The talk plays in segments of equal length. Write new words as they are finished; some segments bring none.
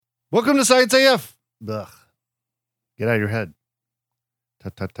Welcome to Science AF. Ugh. Get out of your head.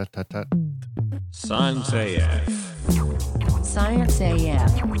 Tut, tut, tut, tut, tut. Science AF. Science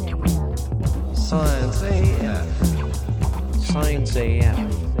AF. Science AF. Science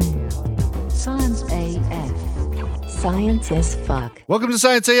AF. Science AF. Science as fuck. Welcome to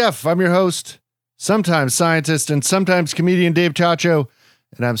Science AF. I'm your host, sometimes scientist and sometimes comedian Dave Chacho,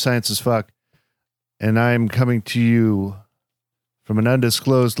 and I'm Science as fuck. And I'm coming to you from an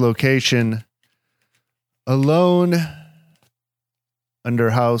undisclosed location, alone, under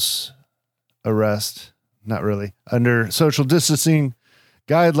house arrest. Not really. Under social distancing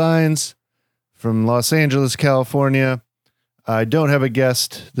guidelines from Los Angeles, California. I don't have a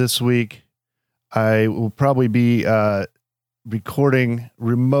guest this week. I will probably be recording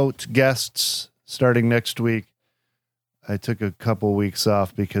remote guests starting next week. I took a couple weeks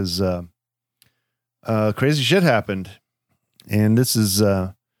off because crazy shit happened. And this is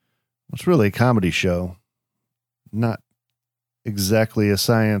it's really a comedy show, not exactly a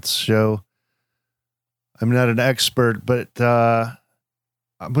science show. I'm not an expert, but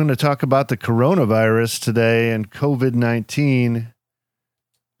I'm going to talk about the coronavirus today and COVID-19.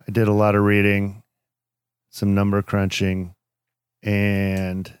 I did a lot of reading, some number crunching,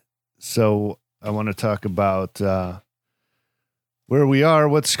 and so I want to talk about where we are,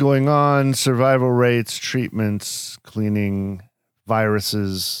 what's going on, survival rates, treatments, cleaning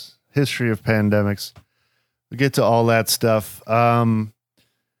viruses, history of pandemics. We'll get to all that stuff. Yeah,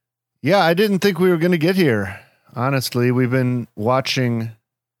 I didn't think we were going to get here. Honestly, we've been watching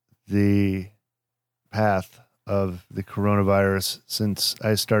the path of the coronavirus since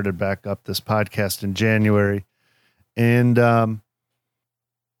I started back up this podcast in January. And, I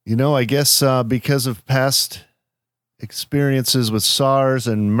guess because of past experiences with SARS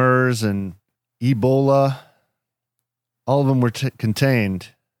and MERS and Ebola, all of them were contained.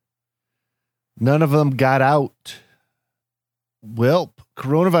 None of them got out. Well,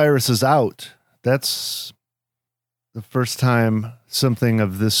 coronavirus is out. That's the first time something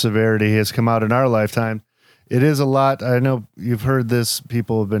of this severity has come out in our lifetime. It is a lot. I know you've heard this.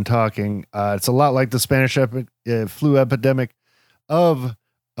 People have been talking. It's a lot like the Spanish flu epidemic of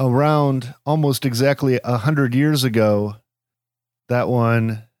around almost exactly 100 years ago. That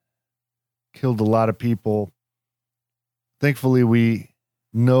one killed a lot of people. Thankfully, we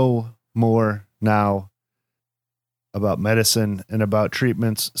know more now about medicine and about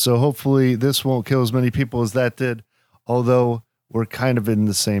treatments. So hopefully this won't kill as many people as that did, although we're kind of in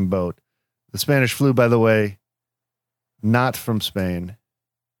the same boat. The Spanish flu, by the way, not from Spain.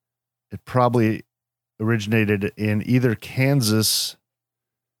 It probably originated in either Kansas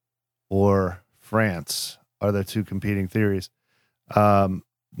or France, are the two competing theories.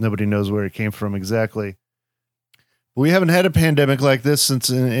 Nobody knows where it came from exactly. We haven't had a pandemic like this since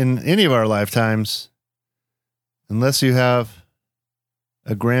in any of our lifetimes, unless you have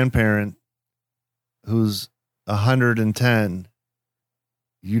a grandparent who's 110.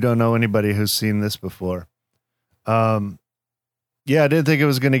 You don't know anybody who's seen this before. Yeah, I didn't think it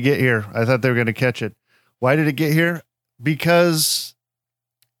was going to get here. I thought they were going to catch it. Why did it get here? Because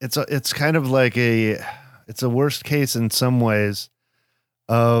it's kind of like it's a worst case in some ways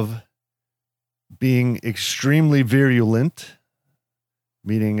of being extremely virulent,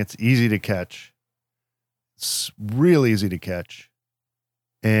 meaning it's easy to catch. It's real easy to catch.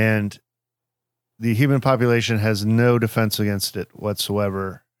 And the human population has no defense against it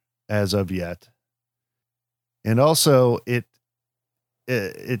whatsoever as of yet. And also it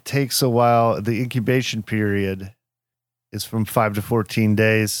takes a while. The incubation period is from 5 to 14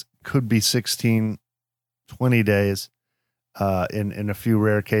 days, could be 16, 20 days in a few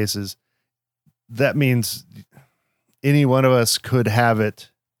rare cases. That means any one of us could have it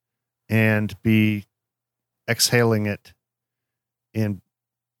and be exhaling it and,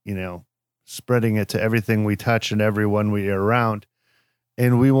 spreading it to everything we touch and everyone we are around.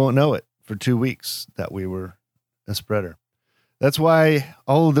 And we won't know it for 2 weeks that we were a spreader. That's why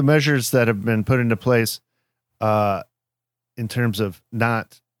all of the measures that have been put into place in terms of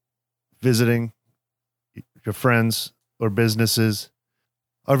not visiting your friends or businesses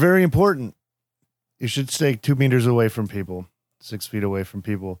are very important. You should stay 2 meters away from people, 6 feet away from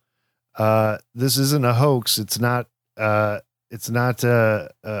people. This isn't a hoax. It's not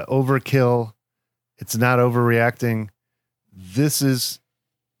overkill. It's not overreacting.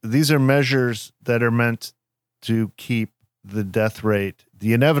 These are measures that are meant to keep the death rate,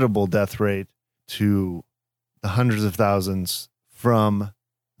 the inevitable death rate, to the hundreds of thousands from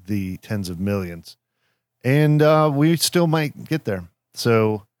the tens of millions. And we still might get there.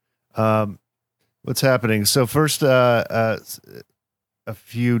 So what's happening? So first, a a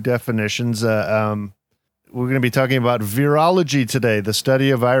few definitions. We're going to be talking about virology today, the study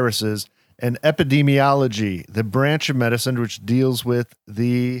of viruses, and epidemiology, the branch of medicine which deals with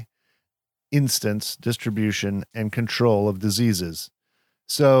the instance, distribution, and control of diseases.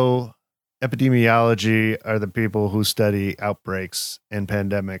 So epidemiology are the people who study outbreaks and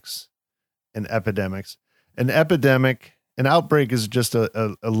pandemics and epidemics. An outbreak is just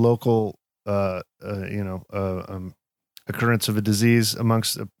a local, occurrence of a disease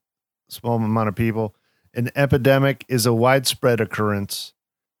amongst a small amount of people. An epidemic is a widespread occurrence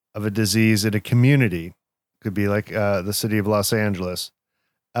of a disease in a community. Could be like the city of Los Angeles.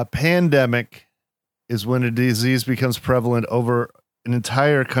 A pandemic is when a disease becomes prevalent over an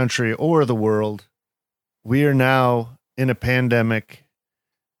entire country or the world. We are now in a pandemic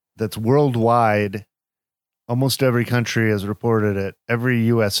that's worldwide. Almost every country has reported it. Every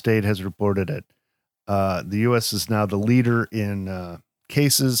U.S. state has reported it. The U.S. is now the leader in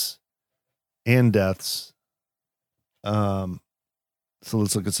cases and deaths. So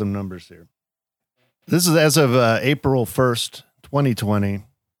let's look at some numbers here. This is as of April 1st, 2020.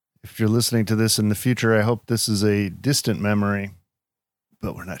 If you're listening to this in the future, I hope this is a distant memory,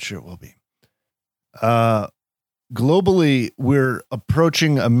 but we're not sure it will be. Globally, we're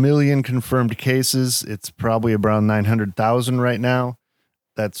approaching 1 million confirmed cases. It's probably around 900,000 right now.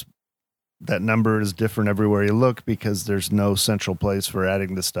 That number is different everywhere you look because there's no central place for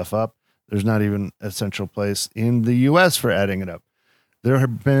adding this stuff up. There's not even a central place in the U.S. for adding it up. There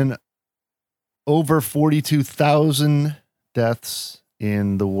have been over 42,000 deaths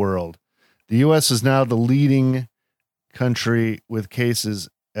in the world. The U.S. is now the leading country with cases,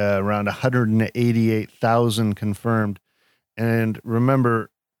 around 188,000 confirmed. And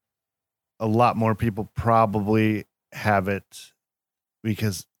remember, a lot more people probably have it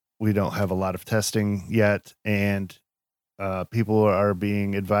because we don't have a lot of testing yet. And people are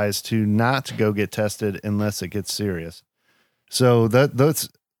being advised to not go get tested unless it gets serious. So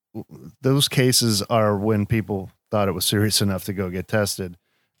those cases are when people thought it was serious enough to go get tested.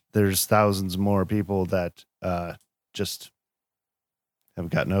 There's thousands more people that just have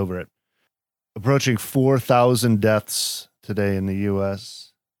gotten over it. Approaching 4,000 deaths today in the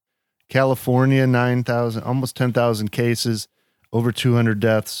U.S. California, 9,000, almost 10,000 cases, over 200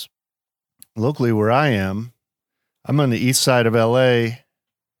 deaths. Locally where I am, I'm on the east side of L.A.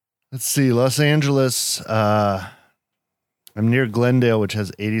 Let's see, Los Angeles. I'm near Glendale, which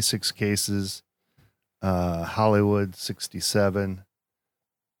has 86 cases. Hollywood, 67.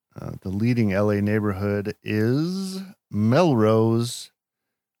 The leading LA neighborhood is Melrose,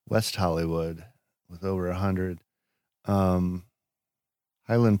 West Hollywood, with over 100. Highland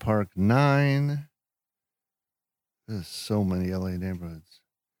Park, 9. There's so many LA neighborhoods.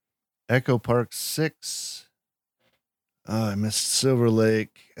 Echo Park, 6. I missed Silver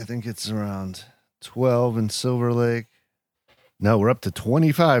Lake. I think it's around 12 in Silver Lake. No, we're up to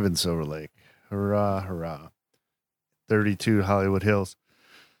 25 in Silver Lake. Hurrah, hurrah. 32 Hollywood Hills.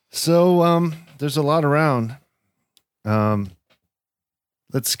 So there's a lot around.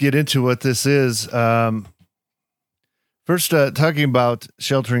 Let's get into what this is. First, talking about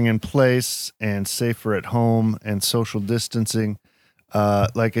sheltering in place and safer at home and social distancing.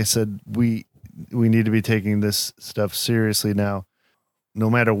 Like I said, we need to be taking this stuff seriously now.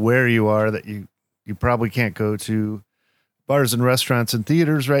 No matter where you are, that you probably can't go to bars and restaurants and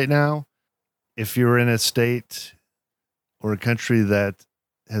theaters right now. If you're in a state or a country that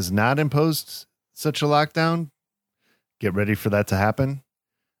has not imposed such a lockdown, get ready for that to happen,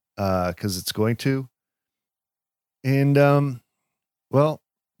 because it's going to. And, well,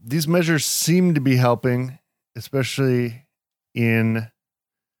 these measures seem to be helping, especially in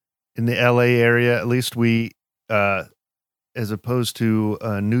the LA area. At least we, as opposed to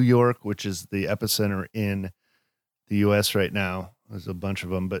New York, which is the epicenter in the U.S. right now. There's a bunch of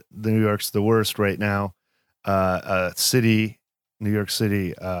them, but New York's the worst right now. New York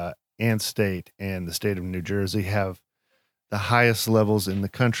City, and state, and the state of New Jersey have the highest levels in the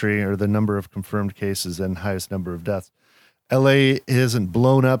country, or the number of confirmed cases and highest number of deaths. LA isn't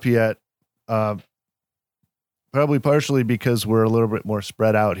blown up yet, probably partially because we're a little bit more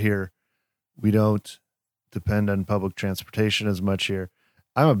spread out here. We don't depend on public transportation as much here.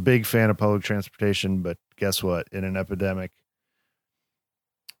 I'm a big fan of public transportation, but guess what? In an epidemic,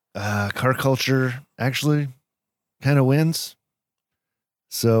 car culture actually kind of wins.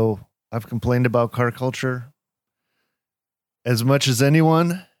 So I've complained about car culture as much as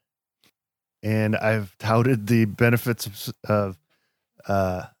anyone, and I've touted the benefits of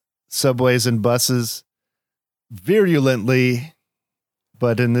subways and buses virulently,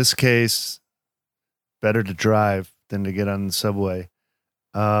 but in this case, better to drive than to get on the subway.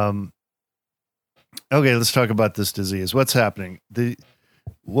 Okay, let's talk about this disease. What's happening?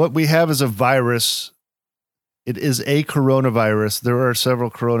 What we have is a virus. It is a coronavirus. There are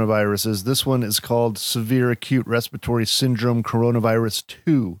several coronaviruses. This one is called Severe Acute Respiratory Syndrome Coronavirus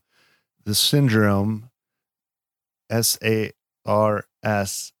 2. The syndrome, SARS,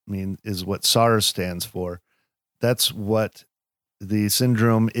 is what SARS stands for. That's what the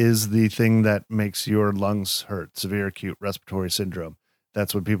syndrome is, the thing that makes your lungs hurt. Severe Acute Respiratory Syndrome.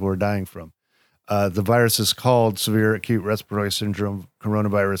 That's what people are dying from. The virus is called Severe Acute Respiratory Syndrome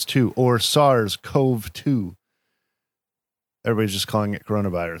Coronavirus 2, or SARS-CoV-2. Everybody's just calling it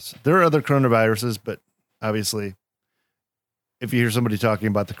coronavirus. There are other coronaviruses, but obviously, if you hear somebody talking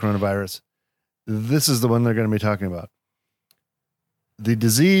about the coronavirus, this is the one they're going to be talking about. The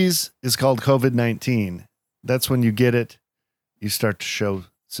disease is called COVID-19. That's when you get it, you start to show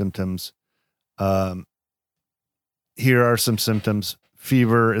symptoms. Here are some symptoms.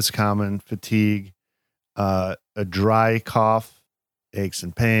 Fever is common, fatigue, a dry cough, aches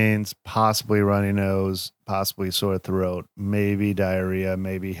and pains, possibly runny nose, possibly sore throat, maybe diarrhea,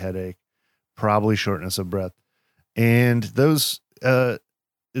 maybe headache, probably shortness of breath. And those, the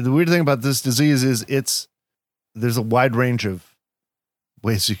weird thing about this disease is there's a wide range of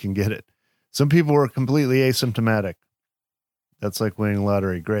ways you can get it. Some people are completely asymptomatic. That's like winning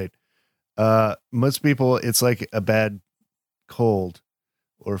lottery. Great. Most people, it's like a bad cold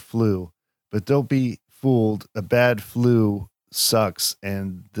or flu, but don't be fooled. A bad flu sucks,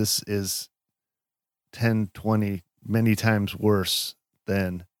 and this is 10, 20, many times worse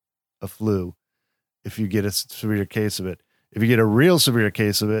than a flu if you get a severe case of it. If you get a real severe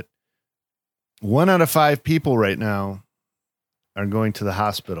case of it, 1 out of 5 people right now are going to the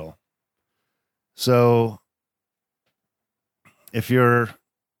hospital. So if you're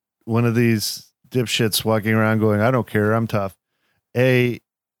one of these dipshits walking around going, I don't care, I'm tough,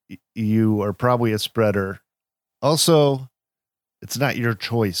 you are probably a spreader. Also, it's not your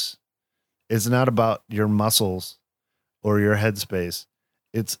choice. It's not about your muscles or your headspace.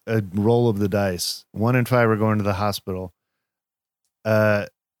 It's a roll of the dice. 1 in 5 are going to the hospital. And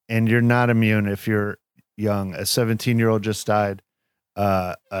you're not immune if you're young. A 17-year-old just died.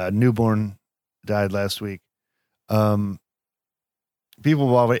 A newborn died last week. People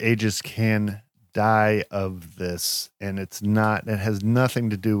of all ages can die of this, and it has nothing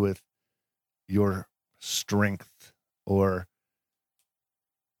to do with your strength or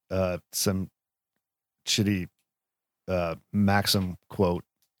some shitty maxim quote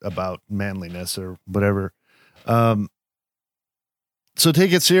about manliness or whatever. So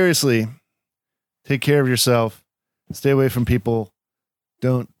take it seriously. Take care of yourself. Stay away from people.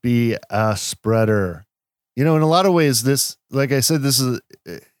 Don't be a spreader. In a lot of ways, this, like I said,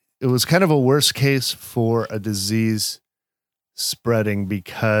 it was kind of a worse case for a disease spreading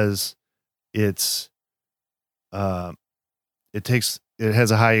because it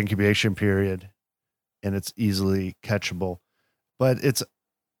has a high incubation period and it's easily catchable, but it's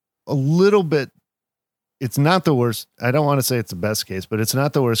a little bit, it's not the worst. I don't want to say it's the best case, but it's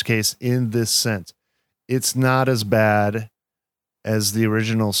not the worst case in this sense. It's not as bad as the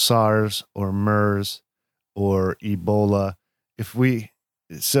original SARS or MERS or Ebola.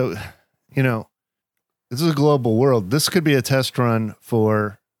 This is a global world. This could be a test run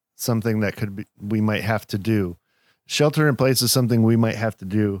for something that we might have to do. Shelter in place is something we might have to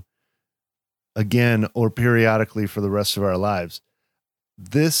do again or periodically for the rest of our lives.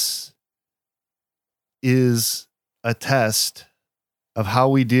 This is a test of how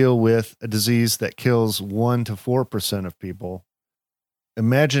we deal with a disease that kills 1 to 4% of people.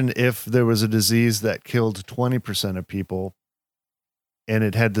 Imagine if there was a disease that killed 20% of people and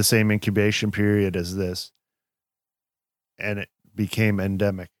it had the same incubation period as this and it became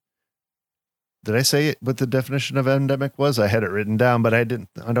endemic. Did I say what the definition of endemic was? I had it written down, but I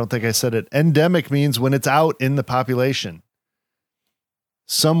don't think I said it. Endemic means when it's out in the population.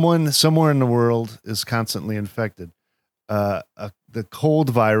 Someone somewhere in the world is constantly infected. The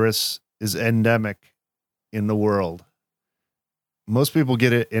cold virus is endemic in the world. Most people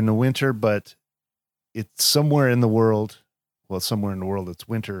get it in the winter, but it's somewhere in the world. Well, somewhere in the world, it's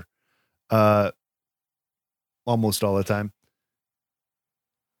winter almost all the time.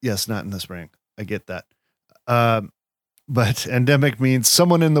 Yes, not in the spring. I get that. But endemic means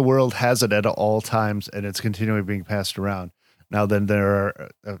someone in the world has it at all times and it's continually being passed around. Now, then there are,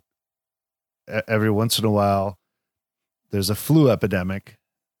 every once in a while, there's a flu epidemic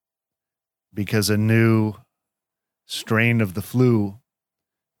because a new strain of the flu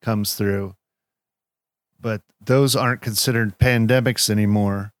comes through. But those aren't considered pandemics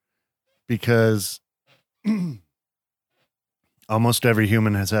anymore because almost every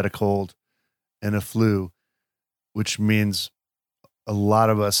human has had a cold and a flu, which means a lot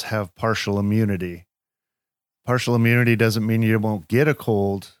of us have partial immunity. Partial immunity doesn't mean you won't get a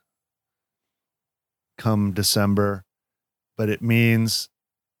cold come December, but it means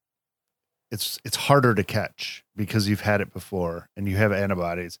it's harder to catch because you've had it before and you have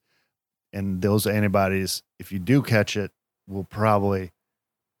antibodies. And those antibodies, if you do catch it, will probably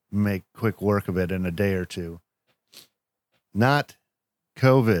make quick work of it in a day or two. Not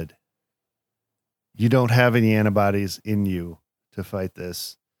COVID. You don't have any antibodies in you to fight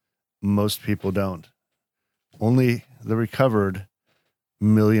this. Most people don't. Only the recovered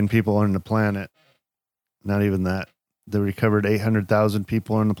million people on the planet, not even that, the recovered 800,000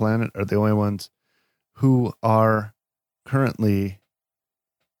 people on the planet are the only ones who are currently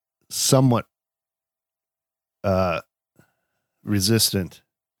somewhat resistant,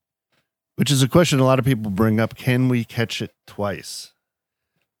 which is a question a lot of people bring up. Can we catch it twice?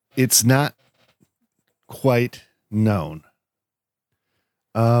 It's not quite known.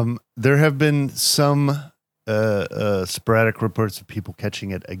 There have been some sporadic reports of people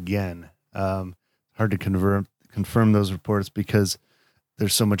catching it again. Hard to confirm those reports because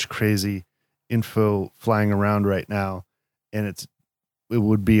there's so much crazy info flying around right now, and it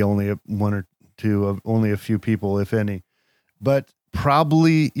would be only one or two of only a few people, if any. But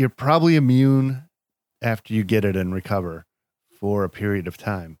you're probably immune after you get it and recover for a period of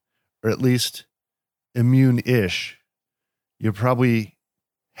time, or at least immune-ish. You'll probably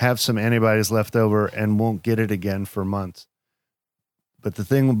have some antibodies left over and won't get it again for months. But the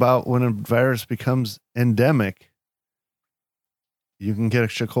thing about when a virus becomes endemic, you can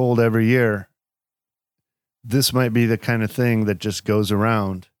catch a cold every year. This might be the kind of thing that just goes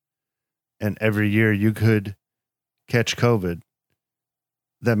around, and every year you could catch COVID.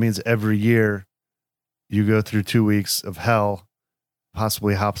 That means every year you go through 2 weeks of hell,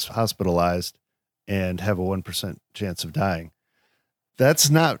 possibly hospitalized, and have a 1% chance of dying. That's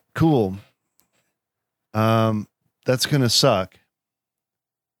not cool. That's going to suck.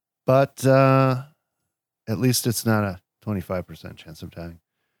 But at least it's not a 25% chance of dying.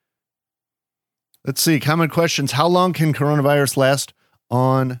 Let's see. Common questions. How long can coronavirus last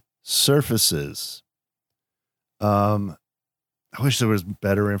on surfaces? I wish there was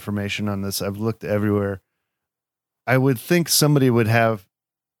better information on this. I've looked everywhere. I would think somebody would have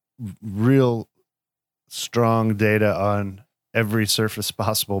real strong data on every surface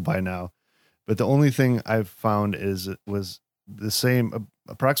possible by now. But the only thing I've found is it was the same,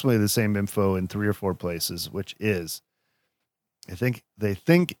 approximately the same info in 3 or 4 places, which is, they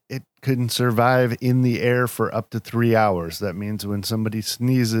think it can survive in the air for up to 3 hours. That means when somebody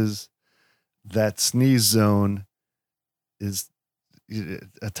sneezes, that sneeze zone is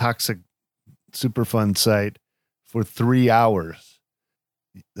a toxic Superfund site for 3 hours.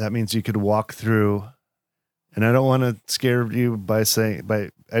 That means you could walk through, and I don't want to scare you by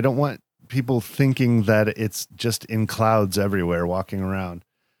I don't want people thinking that it's just in clouds everywhere walking around.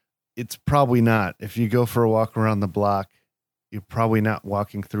 It's probably not. If you go for a walk around the block, you're probably not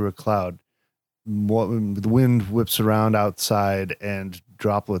walking through a cloud. The wind whips around outside and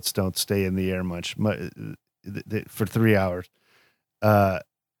droplets don't stay in the air much for 3 hours.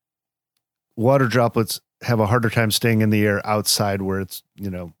 Water droplets have a harder time staying in the air outside where it's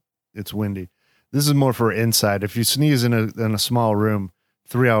windy. This is more for inside. If you sneeze in a small room,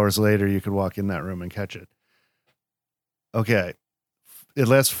 3 hours later, you could walk in that room and catch it. Okay. It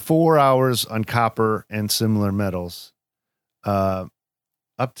lasts 4 hours on copper and similar metals, up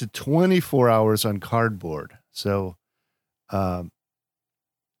to 24 hours on cardboard. So,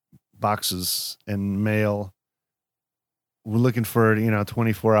 boxes and mail, we're looking for,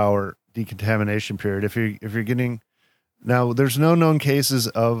 24-hour decontamination period. If you're getting, now there's no known cases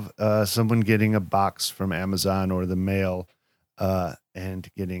of someone getting a box from Amazon or the mail and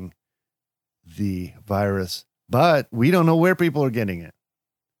getting the virus, but we don't know where people are getting it.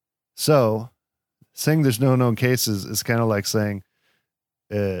 So saying there's no known cases is kind of like saying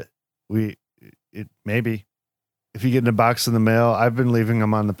maybe if you get in a box in the mail, I've been leaving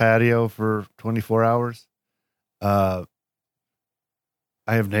them on the patio for 24 hours. I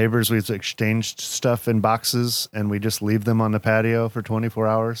have neighbors. We've exchanged stuff in boxes and we just leave them on the patio for 24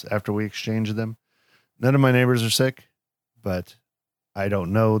 hours after we exchange them. None of my neighbors are sick, but I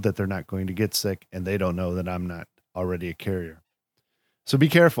don't know that they're not going to get sick, and they don't know that I'm not already a carrier. So be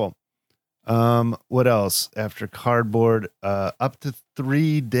careful. What else? After cardboard, up to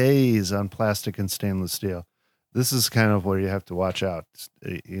 3 days on plastic and stainless steel. This is kind of where you have to watch out.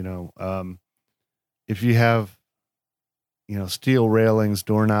 If you have, steel railings,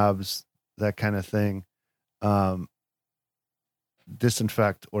 doorknobs, that kind of thing,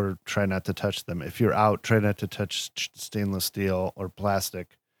 disinfect or try not to touch them. If you're out, try not to touch stainless steel or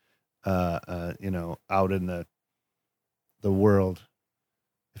plastic, out in the world.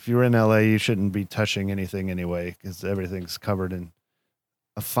 If you're in LA, you shouldn't be touching anything anyway, because everything's covered in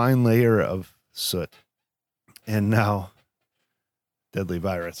a fine layer of soot and now deadly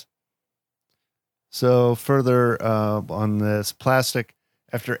virus. So further on this plastic,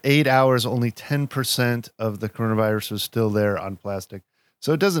 after 8 hours, only 10% of the coronavirus was still there on plastic.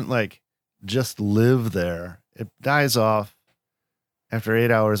 So it doesn't just live there. It dies off. After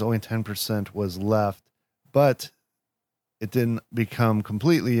 8 hours, only 10% was left, but it didn't become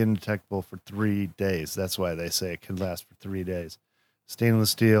completely indetectable for 3 days. That's why they say it can last for 3 days. Stainless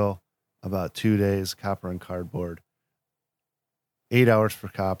steel, about 2 days. Copper and cardboard, 8 hours for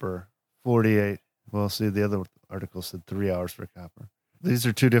copper, 48. Well, see, the other article said 3 hours for copper. These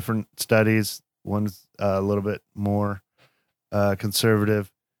are two different studies. One's a little bit more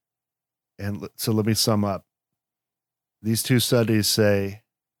conservative. And so let me sum up. These two studies they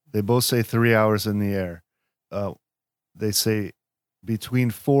both say 3 hours in the air. They say between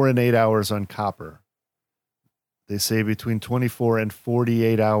 4 and 8 hours on copper. They say between 24 and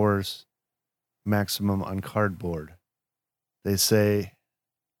 48 hours maximum on cardboard. They say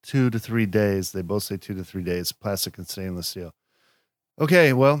 2 to 3 days. They both say 2 to 3 days, plastic and stainless steel.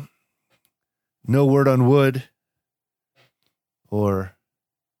 Okay, well, no word on wood or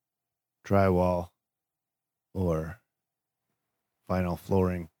drywall or vinyl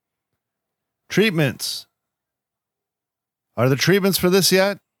flooring. Treatments. Are the treatments for this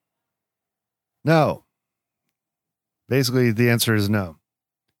yet? No. Basically, the answer is no.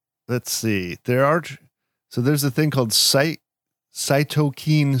 Let's see. There's a thing called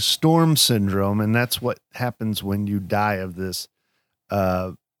cytokine storm syndrome, and that's what happens when you die of this.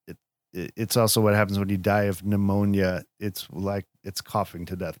 It's also what happens when you die of pneumonia. It's coughing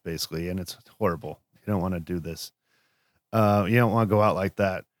to death, basically, and it's horrible. You don't want to do this. You don't want to go out like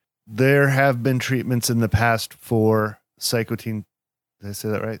that. There have been treatments in the past for cytokine. Did I say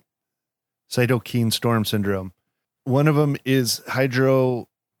that right? Cytokine storm syndrome. One of them is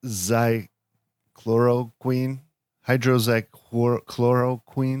hydroxychloroquine.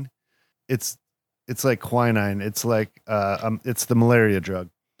 Hydroxychloroquine. It's like quinine. It's it's the malaria drug.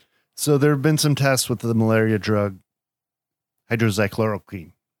 So there have been some tests with the malaria drug,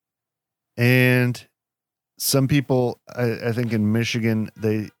 hydroxychloroquine. And some people, I think in Michigan,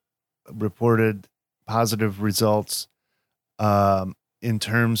 they reported positive results in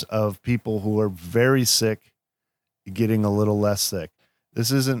terms of people who are very sick getting a little less sick.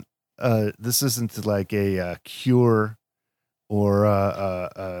 This isn't like a cure or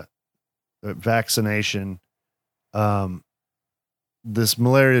a vaccination. This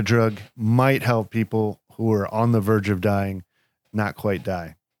malaria drug might help people who are on the verge of dying not quite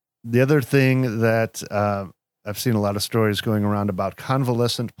die. The other thing that I've seen a lot of stories going around about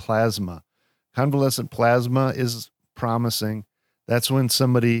convalescent plasma. Convalescent plasma is promising. That's when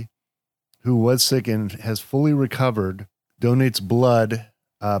somebody who was sick and has fully recovered donates blood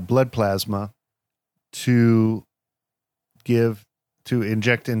plasma to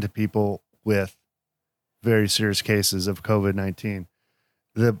inject into people with very serious cases of COVID-19.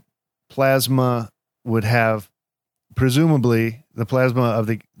 The plasma would have, presumably, the plasma of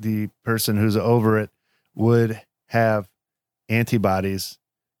the person who's over it would have antibodies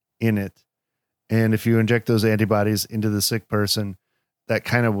in it. And if you inject those antibodies into the sick person, that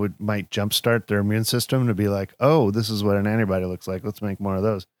kind of might jumpstart their immune system to be like, oh, this is what an antibody looks like. Let's make more of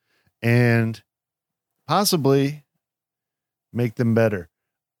those. And possibly make them better.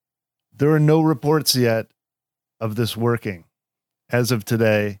 There are no reports yet of this working. As of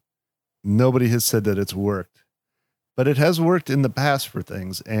today, nobody has said that it's worked. But it has worked in the past for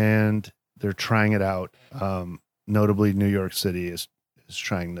things, and they're trying it out. Notably, New York City is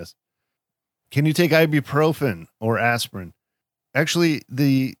trying this. Can you take ibuprofen or aspirin? Actually,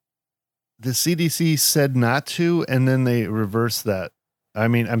 the CDC said not to, and then they reversed that.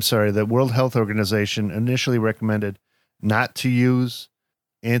 The World Health Organization initially recommended not to use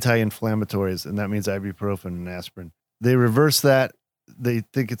anti-inflammatories, and that means ibuprofen and aspirin. They reversed that. They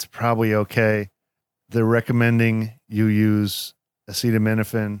think it's probably okay. They're recommending you use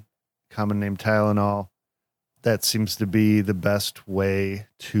acetaminophen, common name Tylenol. That seems to be the best way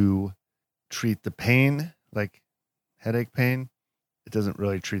to treat the pain, like headache pain. It doesn't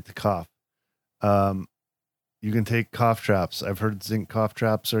really treat the cough. You can take cough drops. I've heard zinc cough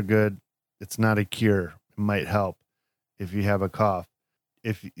drops are good. It's not a cure. It might help if you have a cough.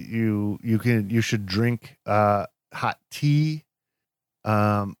 If you should drink hot tea.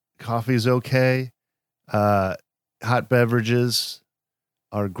 Coffee's okay. Hot beverages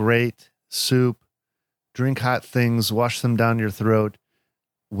are great. Soup, drink hot things, wash them down your throat.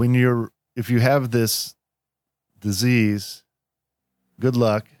 If you have this disease, good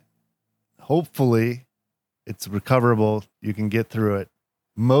luck. Hopefully it's recoverable. You can get through it.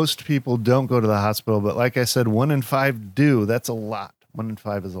 Most people don't go to the hospital, but like I said, 1 in 5 do. That's a lot. 1 in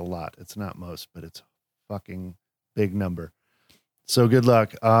 5 is a lot. It's not most, but it's a fucking big number. So good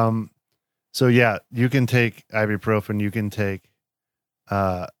luck. So yeah, you can take ibuprofen. You can take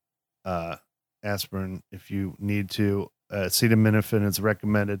aspirin if you need to. Acetaminophen is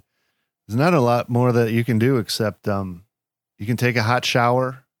recommended. There's not a lot more that you can do except you can take a hot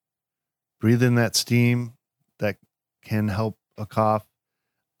shower, breathe in that steam that can help a cough.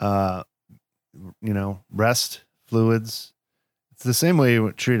 Rest, fluids. It's the same way you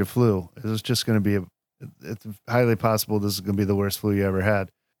would treat a flu. It's just going to be it's highly possible this is going to be the worst flu you ever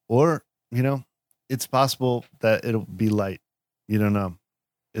had. Or, it's possible that it'll be light. You don't know.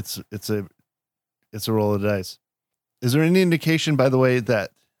 It's a roll of the dice. Is there any indication, by the way,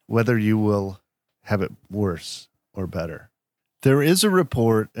 that whether you will have it worse or better? There is a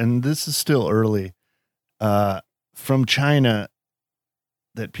report, and this is still early, from China,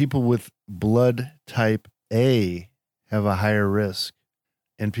 that people with blood type A have a higher risk,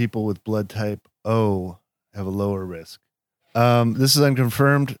 and people with blood type O have a lower risk. This is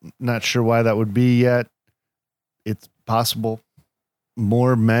unconfirmed. Not sure why that would be yet. It's possible.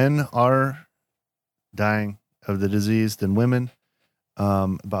 More men are dying of the disease than women.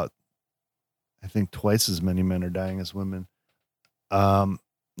 About, I think, twice as many men are dying as women.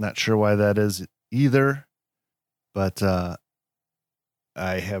 Not sure why that is either, but I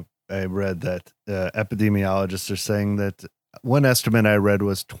read that epidemiologists are saying that one estimate I read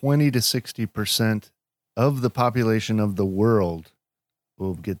was 20 to 60% of the population of the world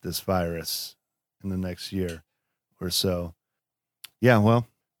will get this virus in the next year or so. Yeah, well,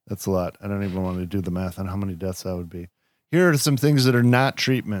 that's a lot. I don't even want to do the math on how many deaths that would be. Here are some things that are not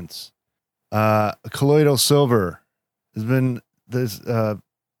treatments. Colloidal silver has been this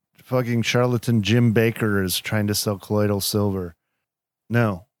fucking charlatan Jim Baker is trying to sell colloidal silver.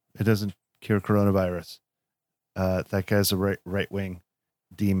 No, it doesn't cure coronavirus. That guy's a right-wing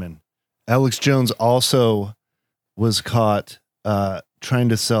demon. Alex Jones also was caught trying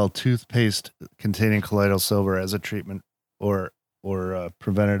to sell toothpaste containing colloidal silver as a treatment or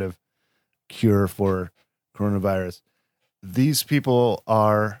preventative cure for coronavirus. These people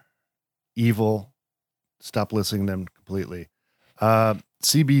are evil. Stop listening to them completely.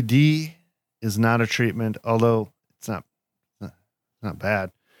 CBD is not a treatment, although it's not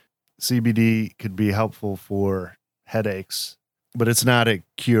bad. CBD could be helpful for headaches, but it's not a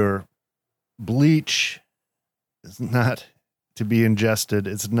cure. Bleach is not to be ingested.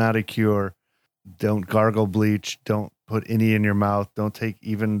 It's not a cure. Don't gargle bleach. Don't put any in your mouth. Don't take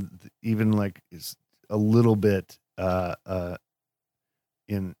even like a little bit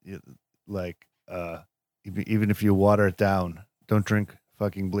even if you water it down. Don't drink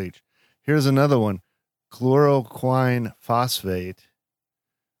fucking bleach. Here's another one. Chloroquine phosphate,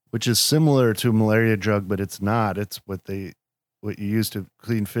 which is similar to a malaria drug, but it's not. It's what you use to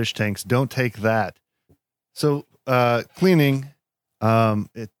clean fish tanks. Don't take that. So cleaning,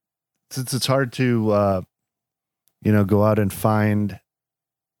 since it's hard to go out and find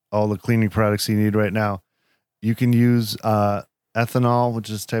all the cleaning products you need right now, you can use ethanol, which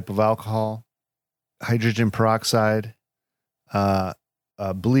is a type of alcohol, hydrogen peroxide,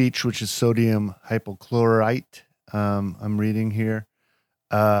 bleach, which is sodium hypochlorite. I'm reading here.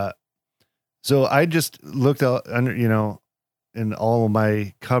 So I just looked out under, in all of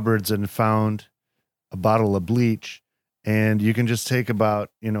my cupboards and found a bottle of bleach, and you can just take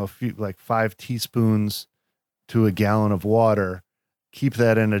about, a few, like 5 teaspoons to a gallon of water, keep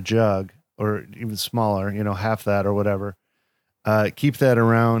that in a jug or even smaller, half that or whatever. Keep that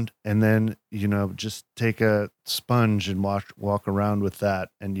around, and then, just take a sponge and walk around with that,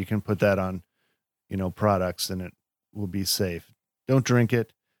 and you can put that on, products, and it will be safe. Don't drink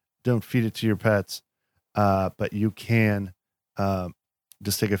it. Don't feed it to your pets. But you can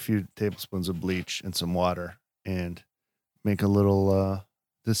just take a few tablespoons of bleach and some water and make a little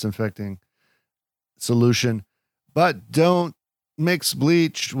disinfecting solution. But don't mix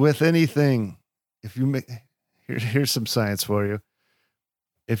bleach with anything. If you here's some science for you.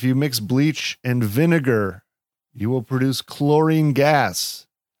 If you mix bleach and vinegar, you will produce chlorine gas.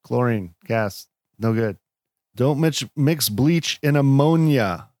 Chlorine gas, no good. Don't mix bleach and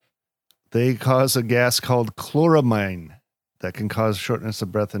ammonia. They cause a gas called chloramine that can cause shortness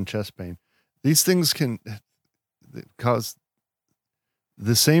of breath and chest pain. These things can cause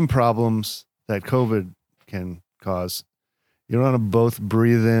the same problems that COVID can cause. You don't want to both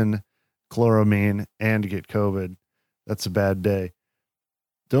breathe in chloramine and get COVID. That's a bad day.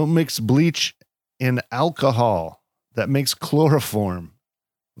 Don't mix bleach and alcohol. That makes chloroform,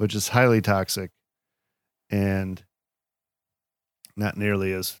 which is highly toxic and not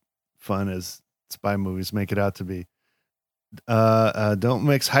nearly as fun as spy movies make it out to be. Don't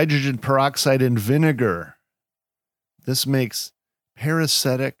mix hydrogen peroxide and vinegar. This makes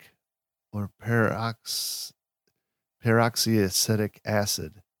peroxytic or peroxyacetic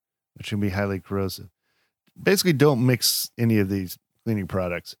acid, which can be highly corrosive. Basically, don't mix any of these cleaning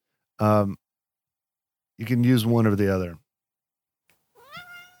products. You can use one or the other.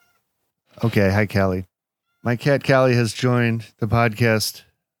 Okay, hi, Callie. My cat, Callie, has joined the podcast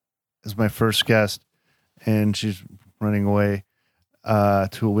as my first guest, and she's running away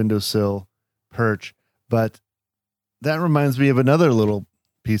to a windowsill perch. But that reminds me of another little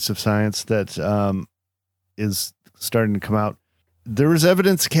piece of science that is starting to come out. There is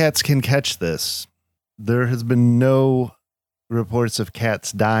evidence cats can catch this. There has been no reports of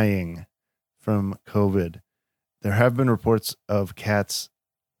cats dying from COVID. There have been reports of cats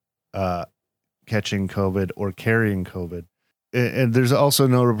catching COVID or carrying COVID. And there's also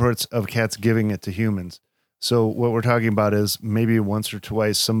no reports of cats giving it to humans. So what we're talking about is maybe once or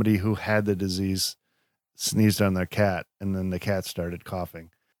twice somebody who had the disease sneezed on their cat and then the cat started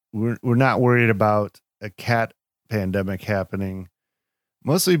coughing. We're not worried about a cat pandemic happening,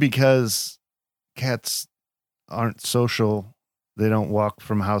 mostly because cats aren't social. They don't walk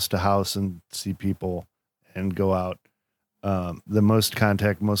from house to house and see people and go out. The most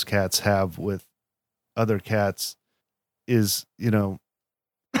contact most cats have with other cats is,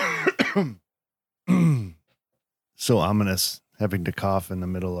 so ominous having to cough in the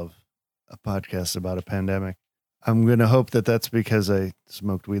middle of a podcast about a pandemic. I'm going to hope that that's because I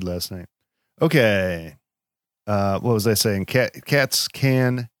smoked weed last night. Okay. What was I saying? Cats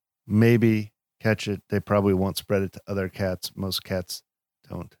can maybe catch it. They probably won't spread it to other cats. Most cats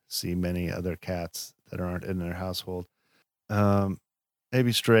don't see many other cats that aren't in their household.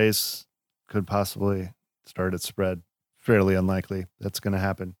 Maybe strays could possibly start its spread. Fairly unlikely that's going to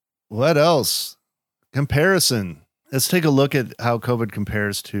happen. What else? Comparison. Let's take a look at how COVID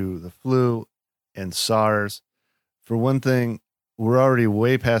compares to the flu and SARS. For one thing, we're already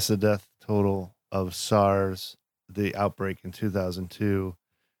way past the death total of SARS, the outbreak in 2002,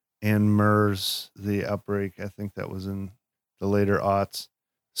 and MERS, the outbreak, I think that was in the later aughts.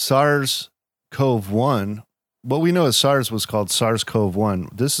 SARS-CoV-1, what we know as SARS was called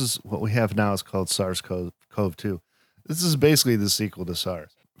SARS-CoV-1. This is what we have now is called SARS-CoV-2. This is basically the sequel to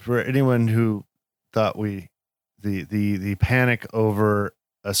SARS. For anyone who thought the panic over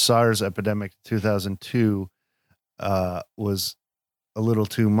a SARS epidemic in 2002 was a little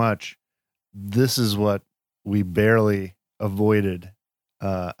too much, this is what we barely avoided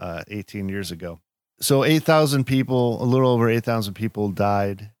 18 years ago. So 8,000 people, a little over 8,000 people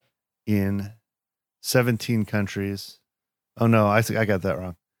died in 17 countries. Oh no, I got that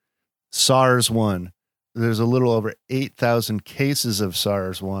wrong. SARS-1. There's a little over 8,000 cases of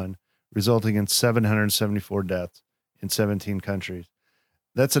SARS-1, resulting in 774 deaths in 17 countries.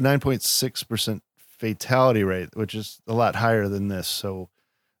 That's a 9.6% fatality rate, which is a lot higher than this. So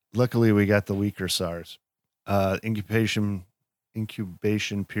luckily we got the weaker SARS. Incubation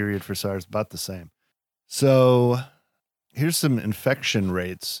period for SARS, about the same. So here's some infection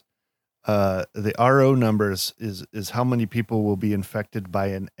rates. The RO numbers is how many people will be infected by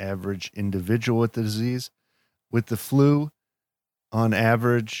an average individual with the disease. With the flu, on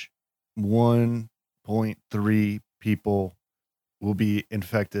average, 1.3 people will be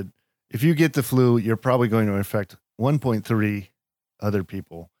infected. If you get the flu, you're probably going to infect 1.3 other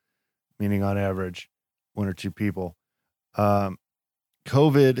people, meaning on average, 1 or 2 people.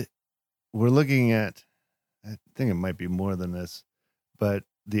 COVID, we're looking at, I think it might be more than this, but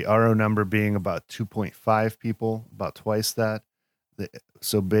the RO number being about 2.5 people, about twice that.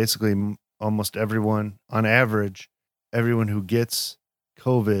 So basically almost everyone, on average, everyone who gets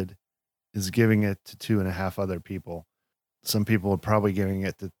COVID is giving it to 2.5 other people. Some people are probably giving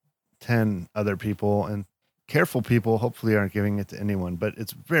it to 10 other people, and careful people hopefully aren't giving it to anyone, but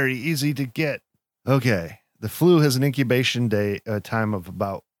it's very easy to get. Okay. The flu has an incubation time of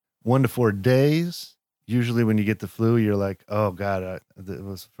about 1 to 4 days. Usually when you get the flu, you're like, oh God, it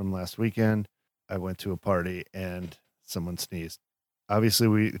was from last weekend. I went to a party and someone sneezed. Obviously,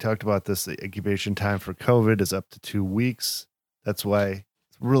 we talked about this. The incubation time for COVID is up to 2 weeks. That's why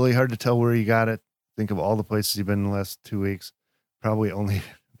it's really hard to tell where you got it. Think of all the places you've been in the last 2 weeks.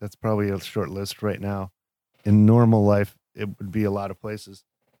 That's probably a short list right now. In normal life, it would be a lot of places.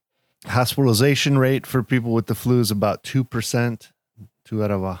 Hospitalization rate for people with the flu is about 2%, 2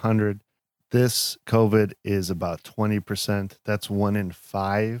 out of 100. This COVID is about 20%. That's 1 in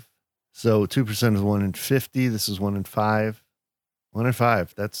 5. So 2% is 1 in 50. This is 1 in 5. 1 in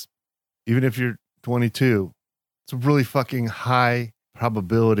 5. That's, even if you're 22, it's a really fucking high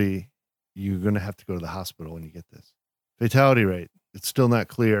probability you're going to have to go to the hospital when you get this. Fatality rate, it's still not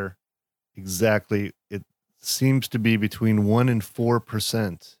clear exactly. It seems to be between 1 and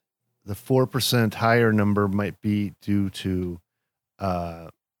 4%. The 4% higher number might be due to,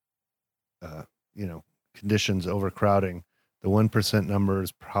 conditions, overcrowding. The 1% number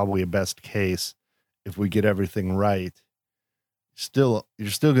is probably a best case. If we get everything right,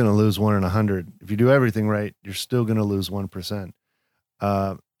 you're still going to lose 1 in 100. If you do everything right, you're still going to lose 1%.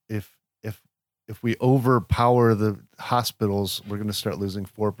 If we overpower the hospitals, we're going to start losing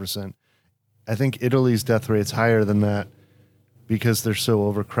 4%. I think Italy's death rate's higher than that because they're so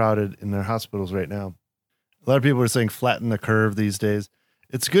overcrowded in their hospitals right now. A lot of people are saying flatten the curve these days.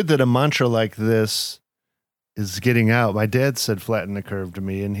 It's good that a mantra like this is getting out. My dad said flatten the curve to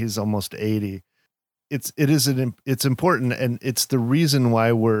me, and he's almost 80. It's important, and it's the reason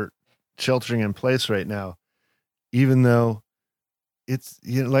why we're sheltering in place right now, even though it's,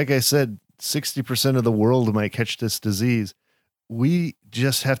 like I said, 60% of the world might catch this disease. We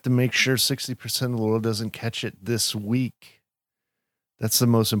just have to make sure 60% of the world doesn't catch it this week. That's the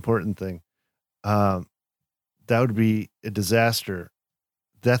most important thing. That would be a disaster.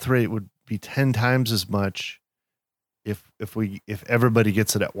 Death rate would be 10 times as much if everybody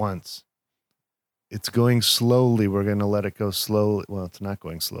gets it at once. It's going slowly. We're going to let it go slowly. Well, it's not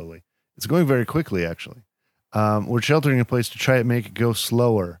going slowly. It's going very quickly, actually. We're sheltering in place to try and make it go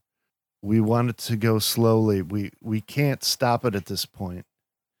slower. We want it to go slowly. We can't stop it at this point.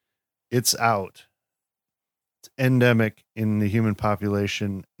 It's out. It's endemic in the human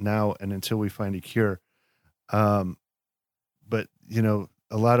population now and until we find a cure. But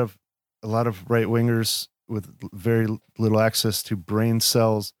a lot of right wingers with very little access to brain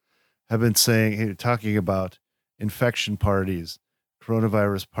cells have been talking about infection parties,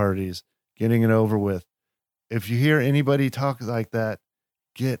 coronavirus parties, getting it over with. If you hear anybody talk like that,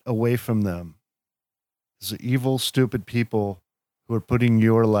 get away from them. These are evil, stupid people who are putting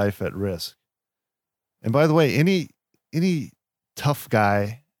your life at risk. And by the way, any tough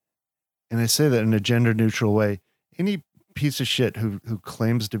guy, and I say that in a gender neutral way, any piece of shit who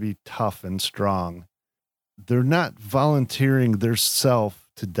claims to be tough and strong, they're not volunteering their self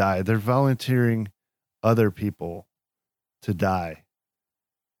to die. They're volunteering other people to die.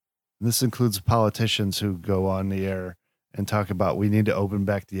 And this includes politicians who go on the air and talk about we need to open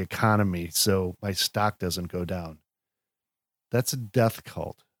back the economy so my stock doesn't go down. That's a death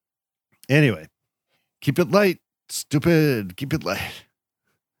cult. Anyway, keep it light, stupid. Keep it light.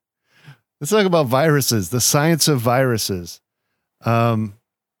 Let's talk about viruses, the science of viruses. There's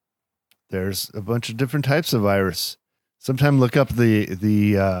a bunch of different types of virus. Sometime look up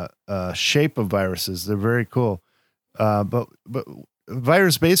the shape of viruses. They're very cool. But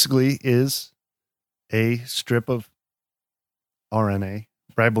virus basically is a strip of RNA,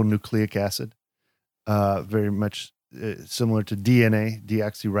 ribonucleic acid, very much similar to DNA,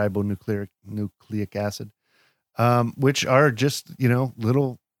 deoxyribonucleic acid, which are just,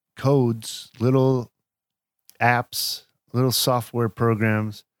 little codes, little apps, little software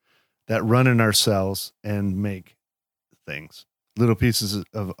programs that run in our cells and make things. Little pieces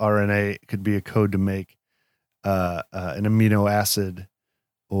of RNA could be a code to make an amino acid,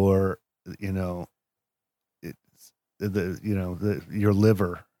 or your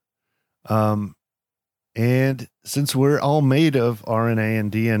liver. And since we're all made of RNA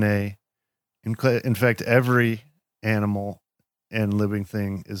and DNA, in fact, every animal and living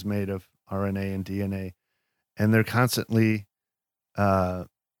thing is made of RNA and DNA, and they're constantly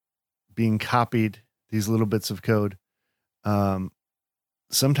being copied, these little bits of code.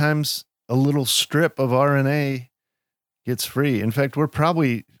 Sometimes a little strip of RNA gets free. In fact, we're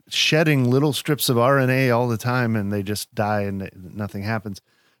probably shedding little strips of RNA all the time and they just die and nothing happens.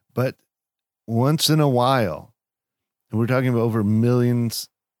 But once in a while, and we're talking about over millions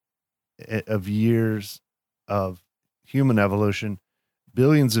of years of human evolution,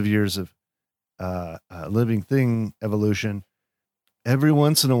 billions of years of living thing evolution, every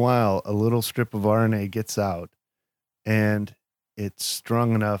once in a while, a little strip of RNA gets out and it's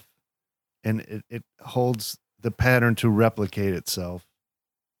strong enough and it holds the pattern to replicate itself,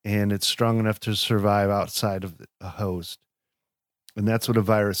 and it's strong enough to survive outside of a host. And that's what a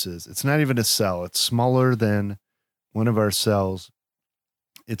virus is. It's not even a cell. It's smaller than one of our cells.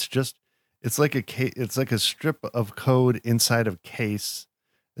 It's like a strip of code inside of case,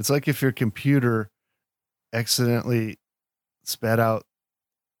 It's like if your computer accidentally spat out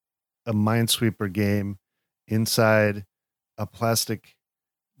a Minesweeper game inside a plastic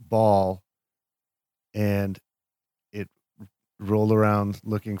ball and it rolled around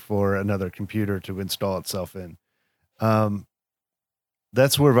looking for another computer to install itself in.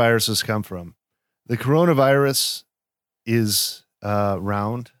 That's where viruses come from. The coronavirus is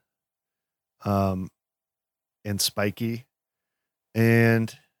round and spiky.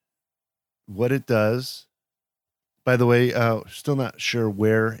 And what it does, by the way, still not sure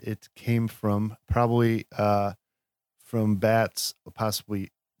where it came from. Probably from bats,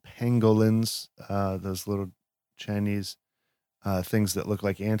 possibly pangolins, those little Chinese things that look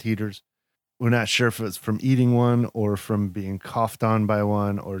like anteaters. We're not sure if it's from eating one or from being coughed on by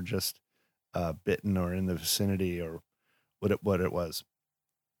one or just bitten or in the vicinity or what it was.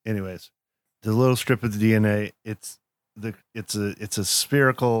 Anyways, the little strip of the DNA, it's a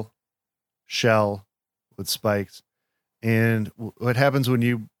spherical shell with spikes. And what happens when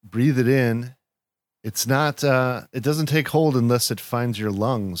you breathe it in, it's not, it doesn't take hold unless it finds your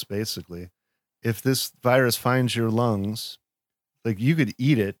lungs, basically. If this virus finds your lungs, like you could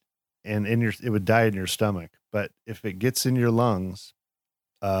eat it and it would die in your stomach. But if it gets in your lungs,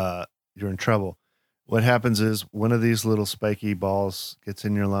 you're in trouble. What happens is one of these little spiky balls gets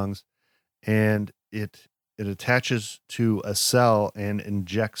in your lungs and it attaches to a cell and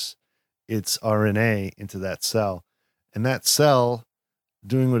injects its RNA into that cell. And that cell,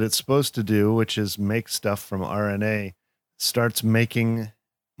 doing what it's supposed to do, which is make stuff from RNA, starts making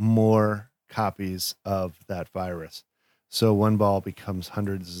more copies of that virus. So one ball becomes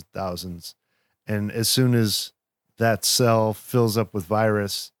hundreds of thousands. And as soon as that cell fills up with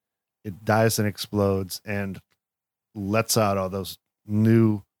virus, it dies and explodes and lets out all those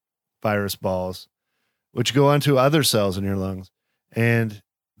new virus balls, which go onto other cells in your lungs. And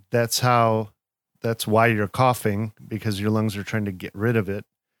that's why you're coughing, because your lungs are trying to get rid of it.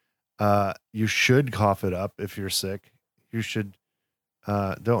 You should cough it up if you're sick. You should,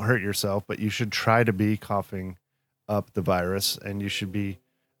 don't hurt yourself, but you should try to be coughing up the virus, and you should be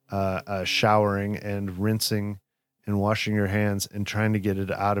showering and rinsing and washing your hands and trying to get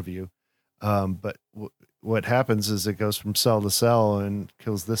it out of you. But what happens is it goes from cell to cell and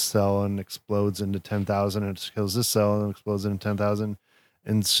kills this cell and explodes into 10,000, and it kills this cell and explodes into 10,000.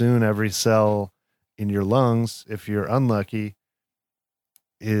 And soon every cell in your lungs, if you're unlucky,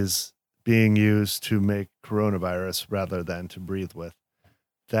 is being used to make coronavirus rather than to breathe with.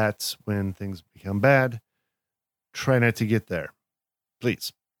 That's when things become bad. Try not to get there,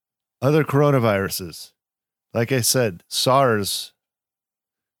 please. Other coronaviruses. Like I said, SARS,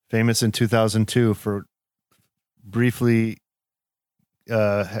 famous in 2002 for briefly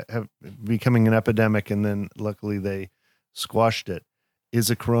becoming an epidemic, and then luckily they squashed it, is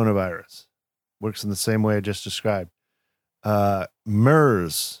a coronavirus. Works in the same way I just described.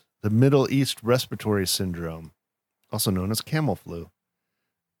 MERS, the Middle East Respiratory Syndrome, also known as camel flu.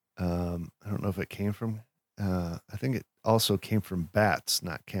 I don't know if it came from, I think it also came from bats,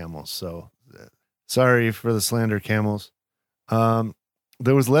 not camels. So sorry for the slander, camels.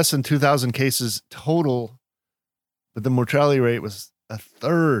 There was less than 2,000 cases total, but the mortality rate was a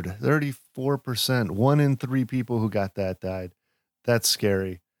third, 34%. 1 in 3 people who got that died. That's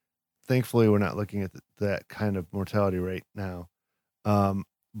scary. Thankfully, we're not looking at that kind of mortality rate now.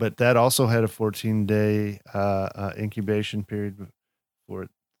 But that also had a 14-day incubation period before it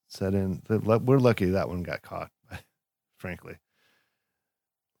set in. We're lucky that one got caught, frankly.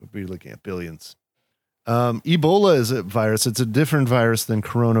 We'd be looking at billions. Ebola is a virus. It's a different virus than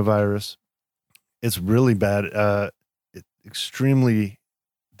coronavirus. It's really bad. It's extremely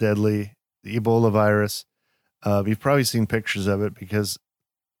deadly. The Ebola virus. You've probably seen pictures of it because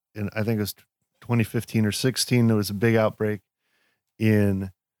I think it was 2015 or 16, there was a big outbreak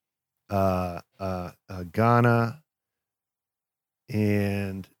in Ghana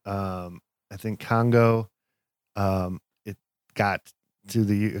and I think Congo. It got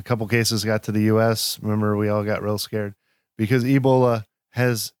to a couple cases got to the U.S. Remember, we all got real scared because Ebola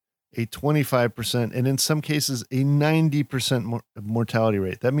has a 25% and in some cases a 90% mortality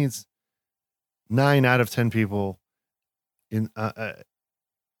rate. That means 9 out of 10 people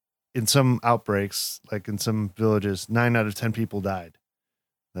in some outbreaks, like in some villages, 9 out of 10 people died.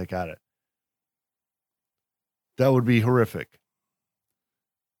 They got it. That would be horrific.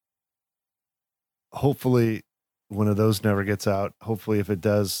 Hopefully one of those never gets out. Hopefully if it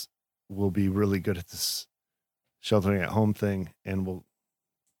does, we'll be really good at this sheltering at home thing and we'll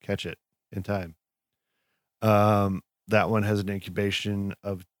catch it in time. That one has an incubation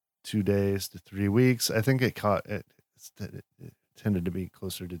of 2 days to 3 weeks. I think it tended to be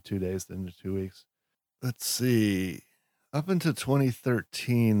closer to 2 days than to 2 weeks. Let's see. Up until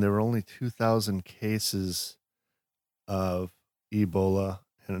 2013, there were only 2,000 cases of Ebola,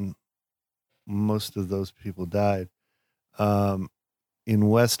 and most of those people died. In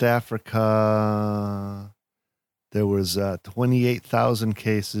West Africa, there was 28,000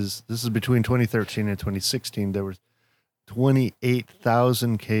 cases. This is between 2013 and 2016. There was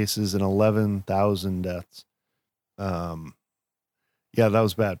 28,000 cases and 11,000 deaths. Yeah, that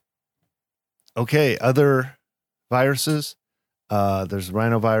was bad. Okay, other viruses. There's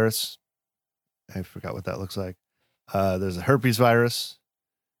rhinovirus. I forgot what that looks like. There's a herpes virus,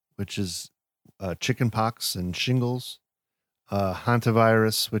 which is chickenpox and shingles.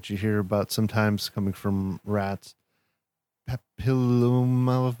 Hantavirus, which you hear about sometimes coming from rats.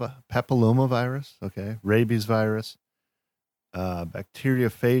 Papilloma virus. Okay. Rabies virus.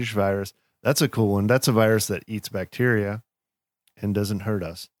 Bacteriophage virus. That's a cool one. That's a virus that eats bacteria and doesn't hurt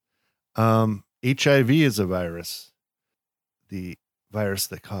us. HIV is a virus. The virus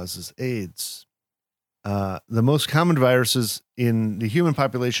that causes AIDS. The most common viruses in the human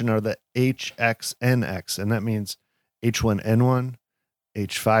population are the HXNX, and that means H1N1,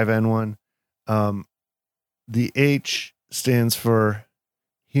 H5N1. The H stands for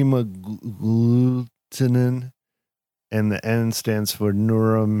hemagglutinin, and the N stands for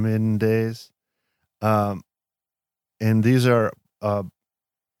neuraminidase. And these are an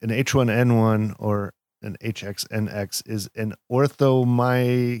H1N1 or an HXNX is an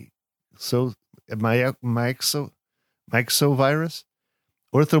orthomyxovirus.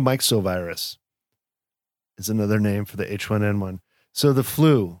 Orthomyxovirus is another name for the H1N1. So the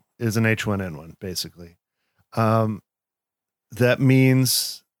flu is an H1N1, basically. That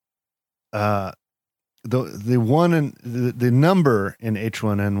means the one in the number in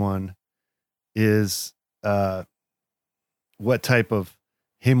H1N1 is what type of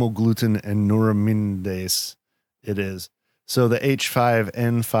hemagglutinin and neuraminidase it is. So the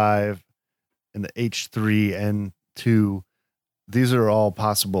H5N5 and the H3N2, these are all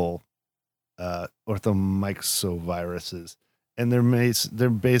possible orthomyxoviruses, and they're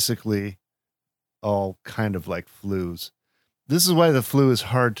basically all kind of like flus. This is why the flu is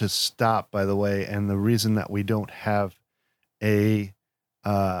hard to stop, by the way, and the reason that we don't have a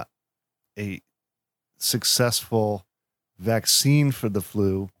successful vaccine for the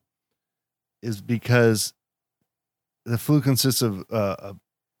flu is because the flu consists of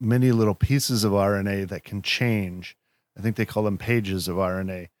many little pieces of RNA that can change. I think they call them pages of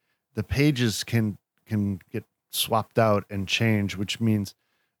RNA. The pages can get swapped out and change, which means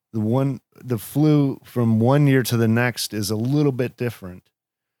the flu from one year to the next is a little bit different.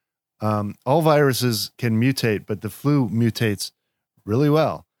 All viruses can mutate, but the flu mutates really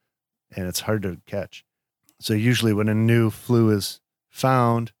well, and it's hard to catch. So usually when a new flu is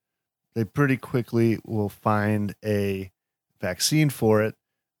found, they pretty quickly will find a vaccine for it.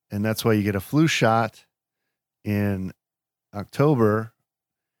 And that's why you get a flu shot in October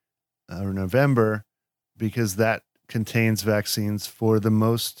or November, because that contains vaccines for the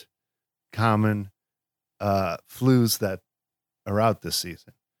most common flus that are out this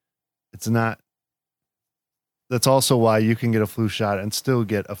season. That's also why you can get a flu shot and still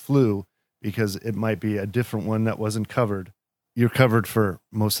get a flu, because it might be a different one that wasn't covered. You're covered for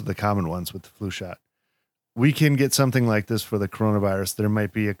most of the common ones with the flu shot. We can get something like this for the coronavirus. There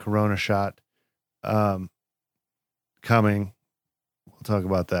might be a corona shot coming. We'll talk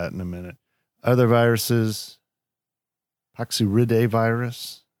about that in a minute. Other viruses, Poxiridae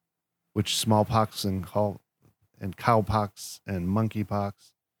virus, which smallpox and cowpox and monkeypox,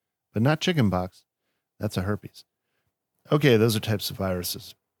 but not chickenpox. That's a herpes. Okay, those are types of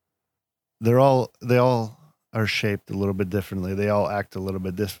viruses. They all are shaped a little bit differently. They all act a little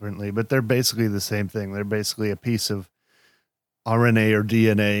bit differently, but they're basically the same thing. They're basically a piece of RNA or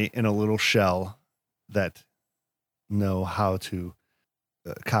DNA in a little shell that know how to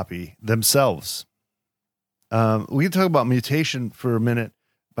copy themselves. We can talk about mutation for a minute,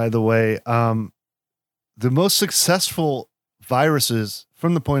 by the way. The most successful viruses,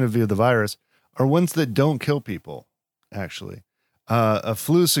 from the point of view of the virus, are ones that don't kill people, actually. A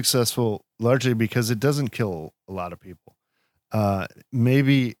flu is successful largely because it doesn't kill a lot of people.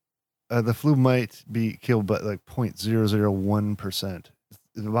 Maybe the flu might be killed by like 0.001%.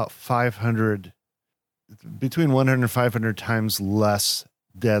 It's about 500, between 100 and 500 times less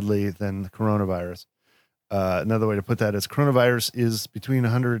deadly than the coronavirus. Another way to put that is coronavirus is between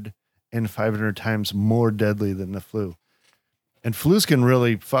 100 and 500 times more deadly than the flu. And flus can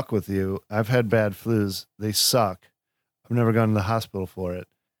really fuck with you. I've had bad flus. They suck. I've never gone to the hospital for it,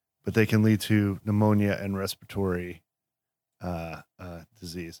 but they can lead to pneumonia and respiratory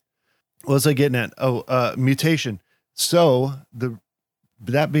disease. What was I getting at? Mutation. So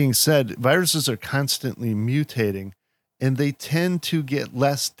that being said, viruses are constantly mutating, and they tend to get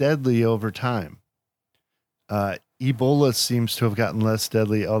less deadly over time. Ebola seems to have gotten less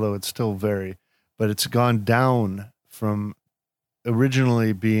deadly, although it's still but it's gone down from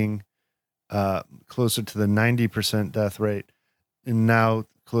originally being closer to the 90% death rate, and now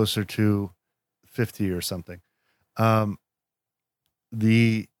closer to 50 or something.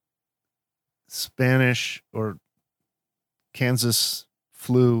 The Spanish or Kansas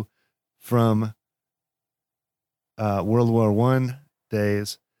flu from World War I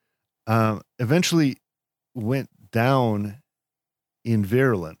days eventually went down in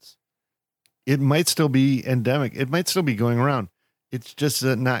virulence. It might still be endemic. It might still be going around. It's just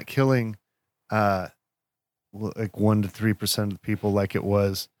not killing like 1 to 3% of people like it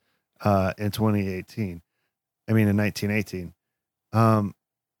was in 2018. I mean, in 1918.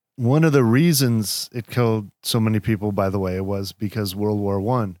 One of the reasons it killed so many people, by the way, was because World War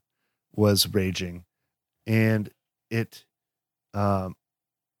I was raging, and it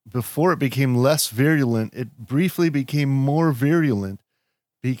before it became less virulent, it briefly became more virulent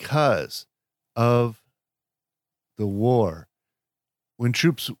because of the war. When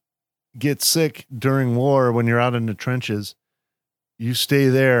troops get sick during war, when you're out in the trenches, you stay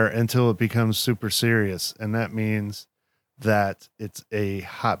there until it becomes super serious. And that means that it's a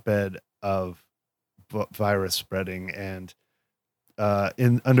hotbed of virus spreading. And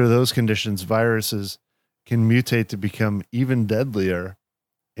under those conditions, viruses can mutate to become even deadlier.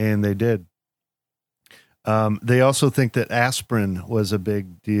 And they did. They also think that aspirin was a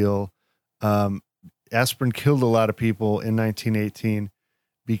big deal. Aspirin killed a lot of people in 1918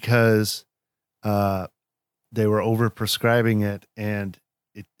 because they were overprescribing it, and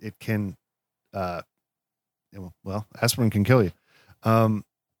it can, aspirin can kill you.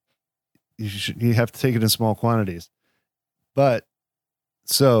 You have to take it in small quantities. But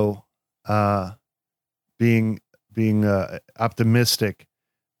so being optimistic,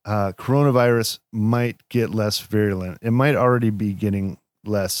 coronavirus might get less virulent. It might already be getting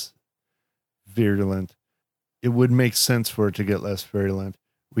less virulent. It would make sense for it to get less virulent.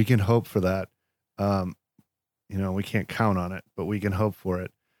 We can hope for that. We can't count on it, but we can hope for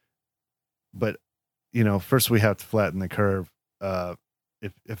it. But, first we have to flatten the curve.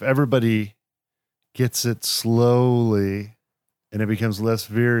 If everybody gets it slowly and it becomes less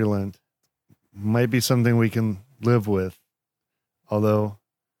virulent, might be something we can live with. Although,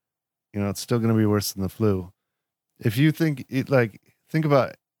 it's still going to be worse than the flu. If you think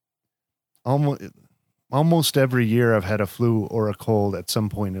about almost every year I've had a flu or a cold at some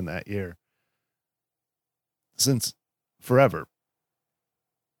point in that year. Since forever.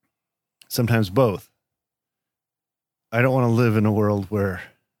 Sometimes both. I don't want to live in a world where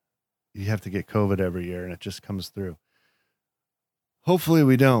you have to get COVID every year and it just comes through. Hopefully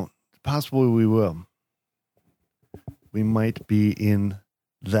we don't. Possibly we will. We might be in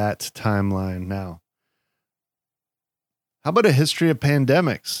that timeline now. How about a history of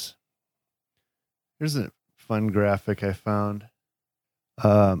pandemics? Here's a fun graphic I found.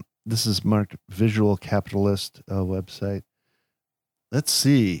 This is marked Visual Capitalist website. Let's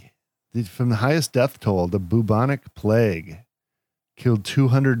see. From the highest death toll, the bubonic plague killed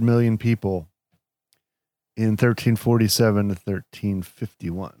 200 million people in 1347 to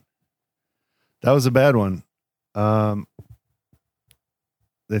 1351. That was a bad one.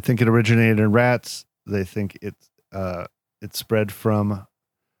 They think it originated in rats. They think it spread from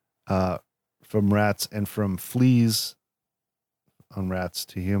rats and from fleas on rats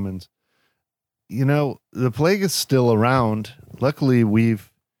to humans. The plague is still around. Luckily,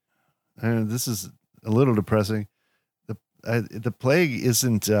 this is a little depressing. The plague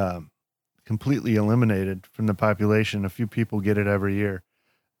isn't completely eliminated from the population. A few people get it every year,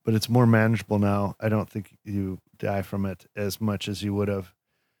 but it's more manageable now. I don't think you die from it as much as you would have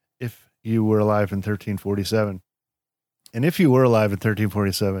if you were alive in 1347. And if you were alive in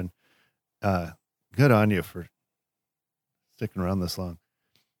 1347, good on you for sticking around this long.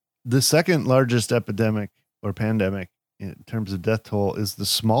 The second largest epidemic or pandemic in terms of death toll is the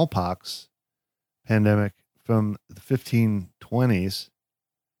smallpox pandemic from the 1520s.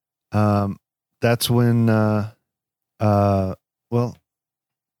 That's when, that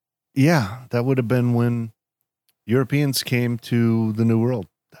would have been when Europeans came to the New World.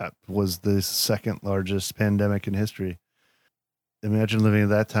 That was the second largest pandemic in history. Imagine living at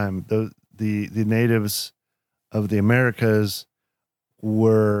that time. The natives of the Americas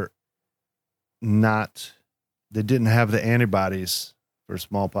were not, they didn't have the antibodies for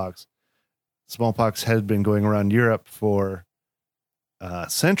smallpox. Smallpox had been going around Europe for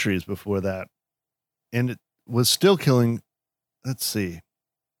centuries before that. And it was still killing, let's see,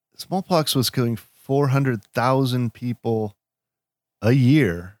 smallpox was killing 400,000 people a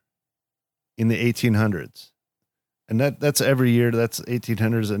year in the 1800s. And that's every year. That's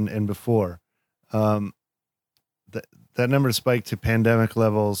 1800s and before. That number spiked to pandemic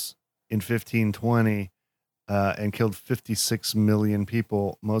levels in 1520 and killed 56 million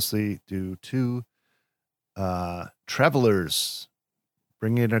people, mostly due to travelers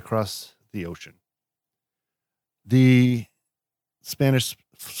bringing it across the ocean. The Spanish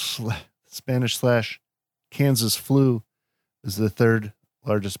 / Kansas flu is the third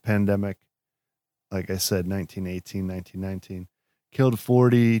largest pandemic. Like I said, 1918, 1919. Killed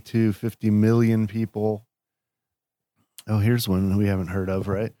 40 to 50 million people. Oh, here's one we haven't heard of,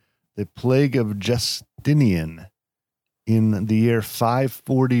 right? The Plague of Justinian in the year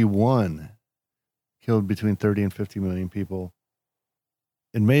 541. Killed between 30 and 50 million people.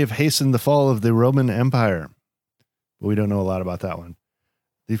 It may have hastened the fall of the Roman Empire. But we don't know a lot about that one.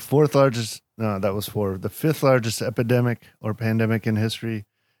 The the fifth largest epidemic or pandemic in history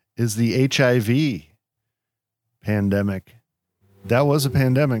is the HIV pandemic. That was a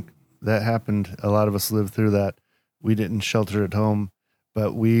pandemic that happened. A lot of us lived through that. We didn't shelter at home,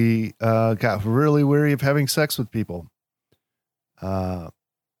 but we got really weary of having sex with people. It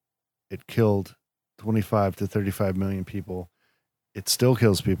killed 25 to 35 million people. It still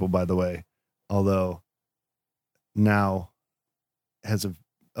kills people, by the way, although now has a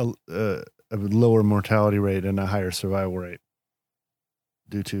lower mortality rate and a higher survival rate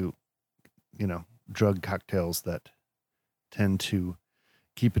due to, drug cocktails that tend to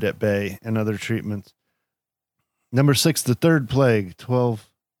keep it at bay and other treatments. Number 6, the third plague, 12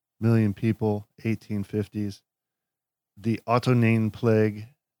 million people, 1850s. The Antonine plague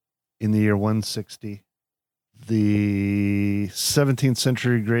in the year 160. The 17th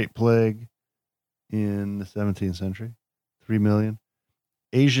century Great Plague in the 17th century, 3 million.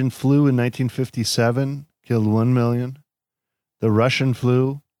 Asian flu in 1957 killed 1 million. The Russian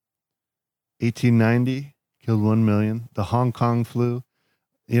flu, 1890, killed 1 million. The Hong Kong flu.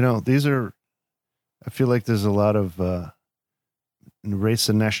 I feel like there's a lot of race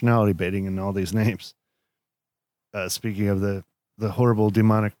and nationality baiting in all these names. Speaking of the horrible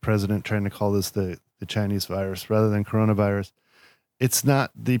demonic president trying to call this the Chinese virus rather than coronavirus, it's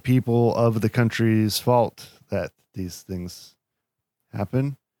not the people of the country's fault that these things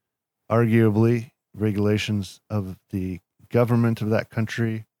happen. Arguably, regulations of the government of that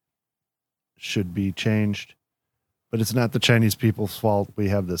country should be changed, but it's not the Chinese people's fault we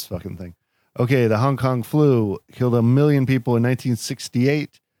have this fucking thing. Okay, the Hong Kong flu killed 1 million people in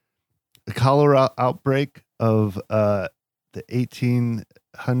 1968. The cholera outbreak of the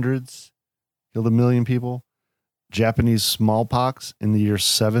 1800s killed 1 million people. Japanese smallpox in the year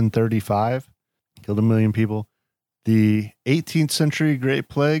 735 killed 1 million people. The 18th century Great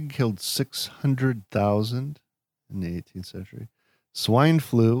Plague killed 600,000 in the 18th century. Swine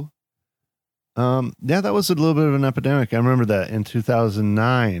flu. That was a little bit of an epidemic. I remember that in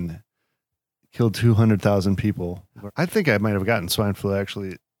 2009, killed 200,000 people. I think I might have gotten swine flu,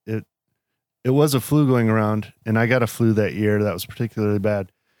 actually. It was a flu going around, and I got a flu that year that was particularly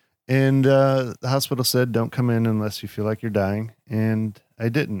bad. And the hospital said, don't come in unless you feel like you're dying. And I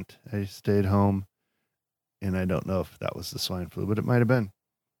didn't. I stayed home. And I don't know if that was the swine flu, but it might have been.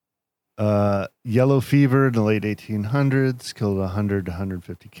 Yellow fever in the late 1800s killed 100 to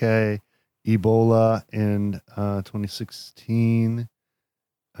 150K. Ebola in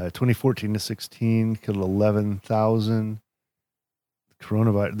 2014 to 16 killed 11,000.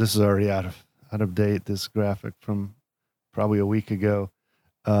 Coronavirus. This is already out of date. This graphic from probably a week ago.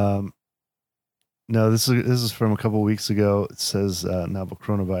 No, this is from a couple of weeks ago. It says novel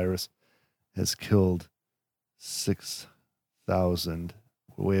coronavirus has killed 6,000.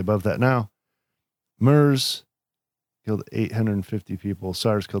 We're way above that now. MERS killed 850 people.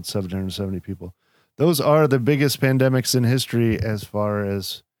 SARS killed 770 people. Those are the biggest pandemics in history as far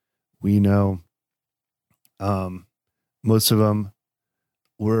as we know. Most of them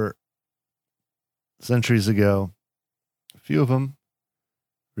were centuries ago. A few of them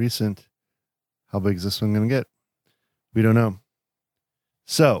recent. How big is this one going to get? We don't know.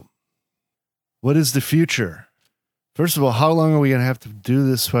 So, what is the future? First of all, how long are we going to have to do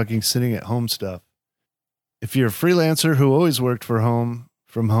this fucking sitting at home stuff? If you're a freelancer who always worked from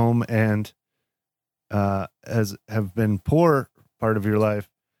home and have been poor part of your life,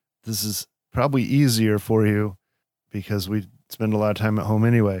 this is probably easier for you because we spend a lot of time at home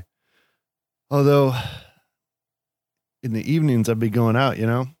anyway. Although in the evenings I'd be going out,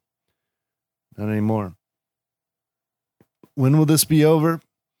 not anymore. when will this be over?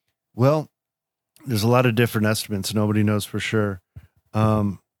 Well, there's a lot of different estimates. Nobody knows for sure.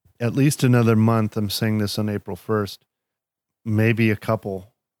 At least another month. I'm saying this on April 1st, maybe a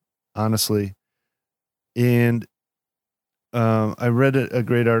couple, honestly. And I read a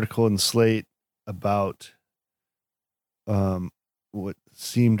great article in Slate about what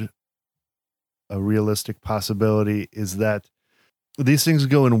seemed a realistic possibility is that these things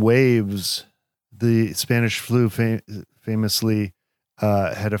go in waves. The Spanish flu famously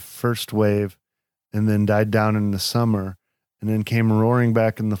had a first wave and then died down in the summer and then came roaring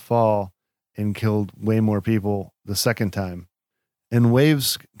back in the fall and killed way more people the second time. And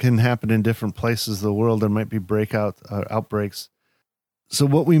waves can happen in different places of the world. There might be outbreaks. So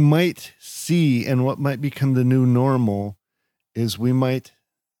what we might see and what might become the new normal is we might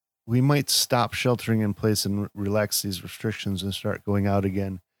stop sheltering in place and relax these restrictions and start going out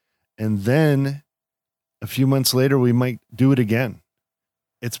again. And then a few months later, we might do it again.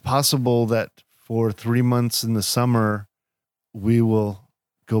 It's possible that for 3 months in the summer, we will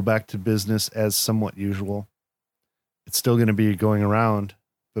go back to business as somewhat usual. It's still going to be going around,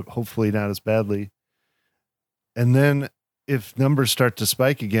 but hopefully not as badly. And then if numbers start to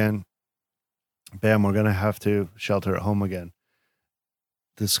spike again, bam, we're going to have to shelter at home again.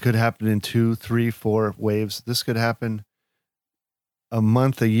 This could happen in 2, 3, 4 waves. This could happen a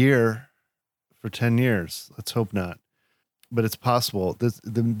month, a year for 10 years. Let's hope not. But it's possible.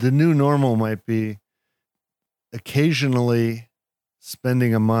 The new normal might be occasionally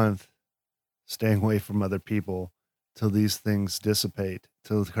spending a month staying away from other people till these things dissipate,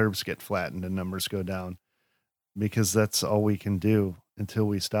 till the curves get flattened and numbers go down, because that's all we can do until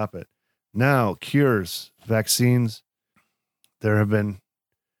we stop it. Now, cures, vaccines, there have been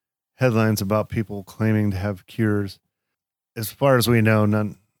headlines about people claiming to have cures. As far as we know,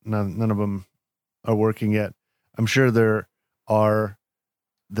 none of them are working yet. I'm sure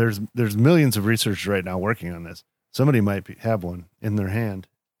there's millions of researchers right now working on this. Somebody might have one in their hand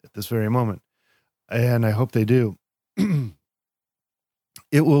at this very moment, and I hope they do.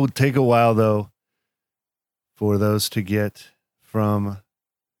 It will take a while, though, for those to get from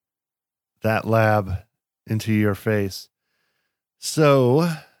that lab into your face. So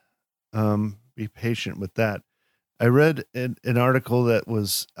be patient with that. I read an article that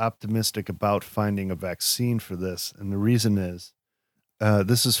was optimistic about finding a vaccine for this. And the reason is,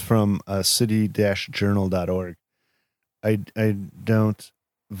 this is from city-journal.org. I don't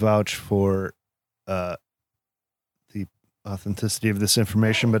vouch for the authenticity of this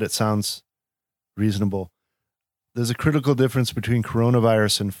information, but it sounds reasonable. There's a critical difference between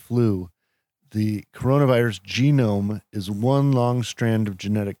coronavirus and flu. The coronavirus genome is one long strand of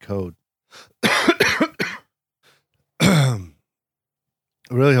genetic code. I'm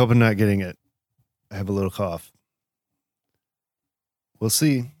really hoping not getting it. I have a little cough. We'll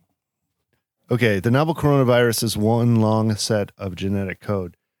see. Okay, the novel coronavirus is one long set of genetic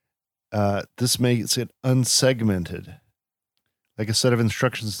code. This makes it unsegmented, like a set of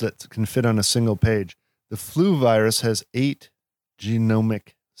instructions that can fit on a single page. The flu virus has 8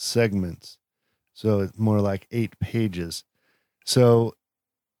 genomic segments, so it's more like 8 pages. So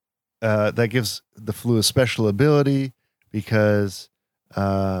that gives the flu a special ability because they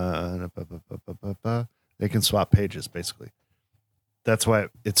can swap pages, basically. That's why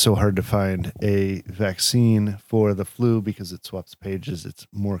it's so hard to find a vaccine for the flu, because it swaps pages. It's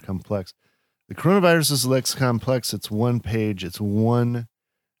more complex. The coronavirus is less complex. It's one page. It's one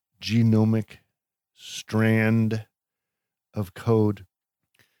genomic strand of code.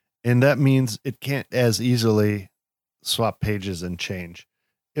 And that means it can't as easily swap pages and change.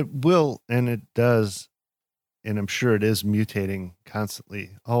 It will, and it does, and I'm sure it is mutating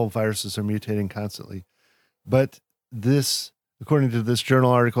constantly. All viruses are mutating constantly. But this, according to this journal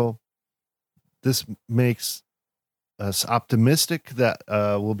article, this makes us optimistic that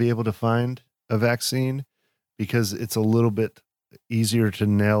we'll be able to find a vaccine, because it's a little bit easier to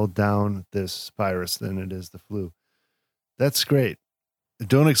nail down this virus than it is the flu. That's great.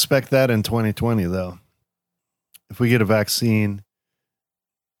 Don't expect that in 2020, though. If we get a vaccine,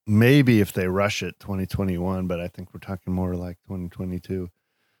 maybe if they rush it, 2021, but I think we're talking more like 2022.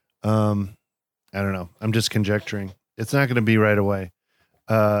 I don't know. I'm just conjecturing. It's not going to be right away.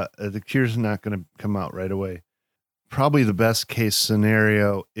 The cure's not going to come out right away. Probably the best case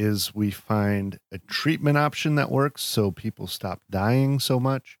scenario is we find a treatment option that works so people stop dying so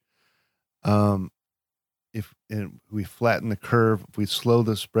much. If we flatten the curve, if we slow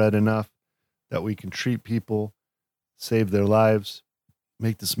the spread enough that we can treat people, save their lives,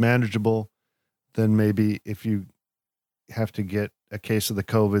 make this manageable, then maybe if you have to get a case of the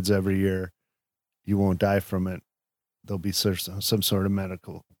COVIDs every year, you won't die from it. there'll be some sort of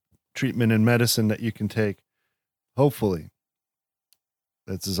medical treatment and medicine that you can take. Hopefully.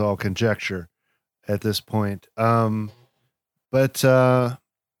 This is all conjecture at this point. But yeah,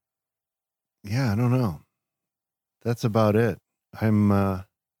 I don't know. That's about it. I'm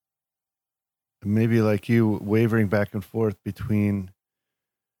maybe like you, wavering back and forth between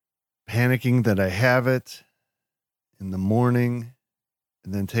panicking that I have it in the morning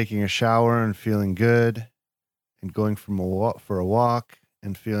and then taking a shower and feeling good and going for a walk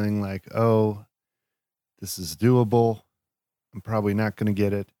and feeling like, oh, this is doable. I'm probably not going to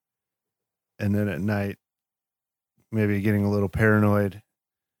get it. And then at night, maybe getting a little paranoid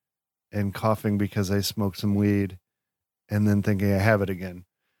and coughing because I smoked some weed and then thinking I have it again.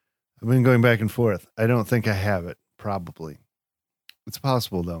 I've been going back and forth. I don't think I have it, probably. It's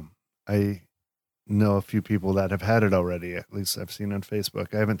possible, though. I know a few people that have had it already, at least I've seen on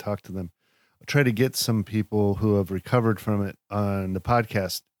Facebook. I haven't talked to them. I'll try to get some people who have recovered from it on the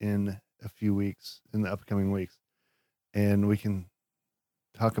podcast in a few weeks, in the upcoming weeks. And we can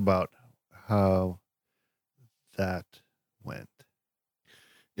talk about how that went.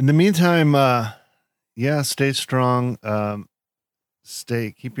 In the meantime, stay strong.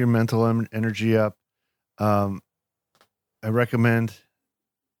 Keep your mental energy up. I recommend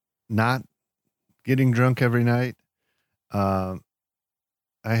not getting drunk every night. I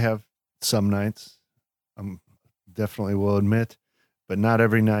have some nights, definitely will admit, but not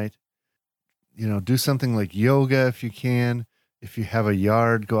every night. Do something like yoga if you can. If you have a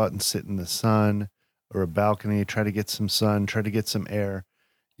yard, go out and sit in the sun or a balcony, try to get some sun, try to get some air.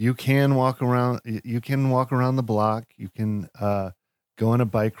 You can walk around the block. You can go on a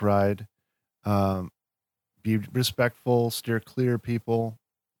bike ride. Be respectful, steer clear of people.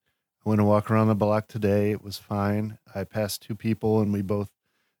 I went to walk around the block today. It was fine. I passed two people and we both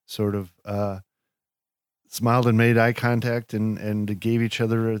sort of smiled and made eye contact and gave each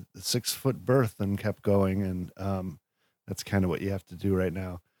other a 6-foot berth and kept going. And that's kind of what you have to do right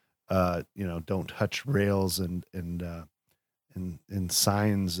now. Don't touch rails and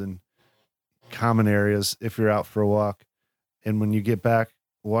signs and common areas if you're out for a walk. And when you get back,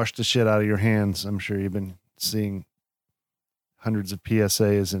 wash the shit out of your hands. I'm sure you've been seeing hundreds of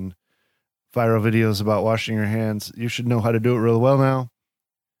PSAs and viral videos about washing your hands. You should know how to do it real well now.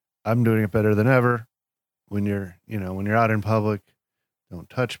 I'm doing it better than ever. When you're out in public, don't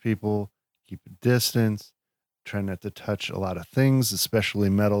touch people, keep a distance, try not to touch a lot of things, especially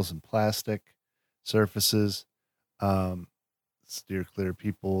metals and plastic surfaces. Steer clear of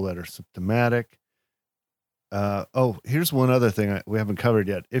people that are symptomatic. Here's one other thing we haven't covered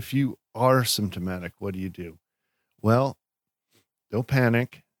yet. If you are symptomatic, what do? Well, don't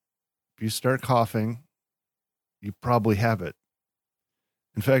panic. If you start coughing, you probably have it.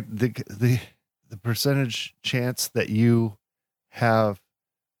 In fact, the percentage chance that you have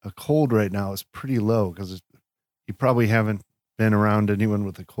a cold right now is pretty low because you probably haven't been around anyone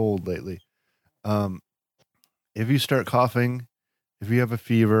with a cold lately. If you start coughing, if you have a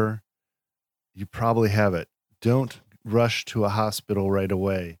fever, you probably have it. Don't rush to a hospital right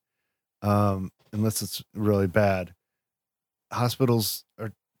away, unless it's really bad. Hospitals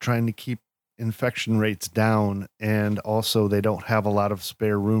are trying to keep infection rates down, and also they don't have a lot of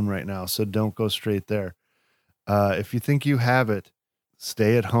spare room right now, so don't go straight there. If you think you have it,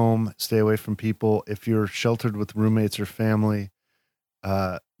 stay at home, stay away from people. If you're sheltered with roommates or family,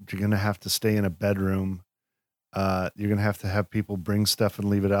 you're going to have to stay in a bedroom. You're going to have people bring stuff and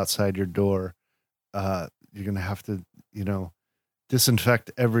leave it outside your door. You're going to have to,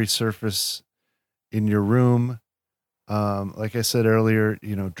 disinfect every surface in your room. Like I said earlier,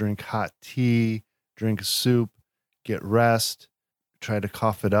 drink hot tea, drink soup, get rest, try to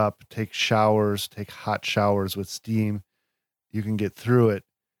cough it up, take hot showers with steam. You can get through it.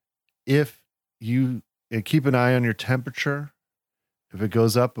 If you keep an eye on your temperature, if it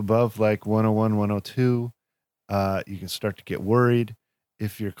goes up above like 101, 102, you can start to get worried.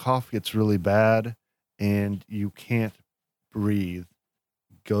 If your cough gets really bad and you can't breathe,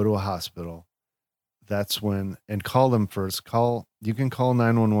 go to a hospital. That's when, and call them first. You can call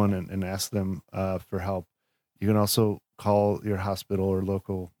 911 and ask them for help. You can also call your hospital or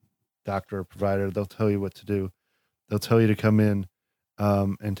local doctor or provider. They'll tell you what to do. They'll tell you to come in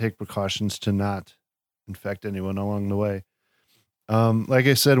and take precautions to not infect anyone along the way. Like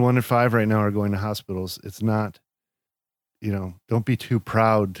I said, 1 in 5 right now are going to hospitals. It's not, don't be too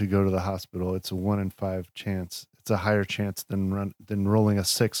proud to go to the hospital. It's a 1 in 5 chance. It's a higher chance than rolling a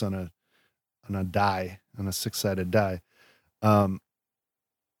 6 on a 6-sided die.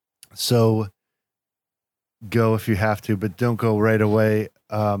 So go if you have to, but don't go right away.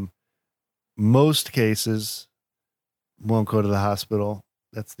 Most cases, won't go to the hospital.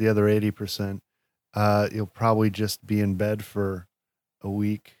 That's the other 80%. You'll probably just be in bed for a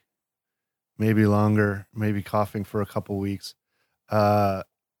week, maybe longer, maybe coughing for a couple weeks.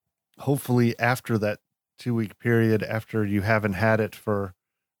 Hopefully after that 2-week period, after you haven't had it for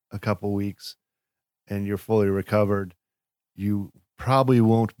a couple weeks and you're fully recovered, you probably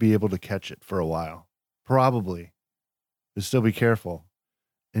won't be able to catch it for a while. Probably. But still be careful.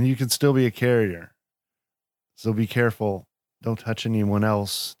 And you can still be a carrier. So be careful. Don't touch anyone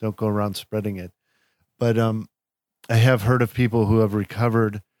else. Don't go around spreading it. But I have heard of people who have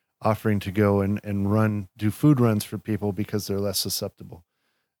recovered offering to go and do food runs for people because they're less susceptible.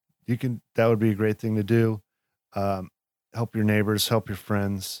 That would be a great thing to do. Help your neighbors, help your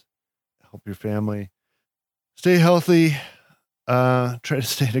friends, help your family. Stay healthy. Try to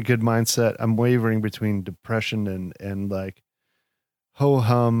stay in a good mindset. I'm wavering between depression and like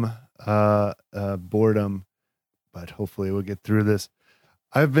ho-hum boredom, but hopefully we'll get through this.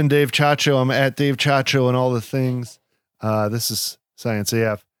 I've been Dave Chacho. I'm at Dave Chacho and all the things. This is Science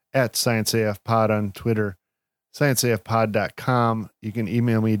AF, at Science AF Pod on Twitter, scienceafpod.com. You can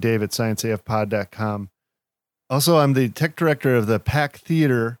email me, Dave, at scienceafpod.com. Also, I'm the tech director of the Pack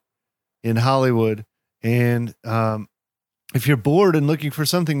Theater in Hollywood. And if you're bored and looking for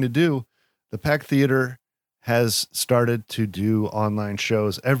something to do, the Pack Theater has started to do online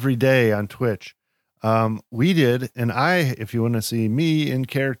shows every day on Twitch. We did, and if you want to see me in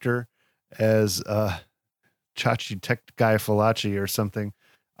character as Chachi Tech Guy Falachi or something,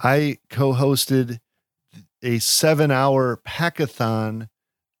 I co-hosted a 7-hour Packathon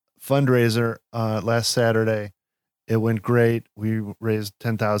fundraiser last Saturday. It went great. We raised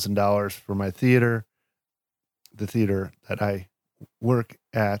 $10,000 for my theater, the theater that I work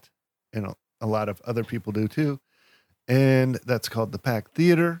at, and a lot of other people do too. And that's called the Pack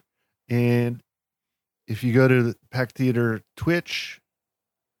Theater. And if you go to the Pack Theater Twitch,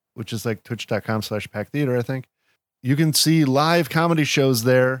 which is like twitch.com/Pack Theater, I think, you can see live comedy shows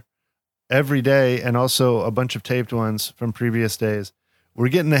there every day, and also a bunch of taped ones from previous days. We're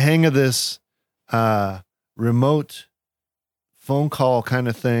getting the hang of this remote phone call kind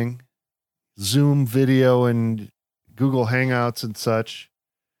of thing, Zoom video and Google Hangouts and such.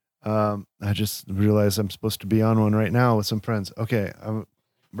 I just realized I'm supposed to be on one right now with some friends. Okay, I'm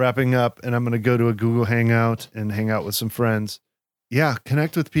wrapping up, and I'm going to go to a Google Hangout and hang out with some friends. Yeah,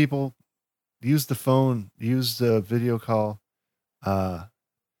 connect with people. Use the phone. Use the video call.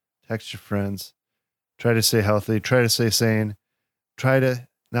 Text your friends. Try to stay healthy. Try to stay sane. Try to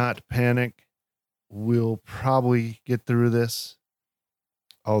not panic. We'll probably get through this,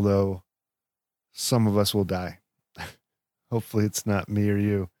 although some of us will die. Hopefully it's not me or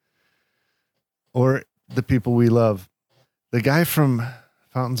you or the people we love. The guy from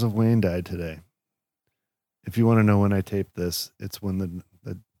Fountains of Wayne died today. If you want to know when I taped this, it's when the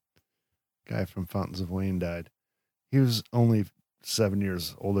guy from Fountains of Wayne died. He was only 7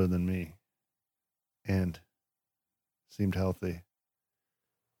 years older than me and seemed healthy.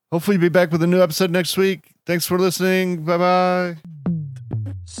 Hopefully be back with a new episode next week. Thanks for listening. Bye-bye.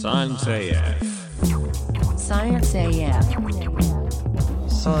 Science AF. Science AF.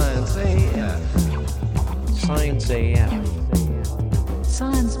 Science AF. Science AF.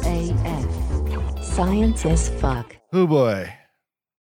 Science AF. Science as fuck. Oh boy.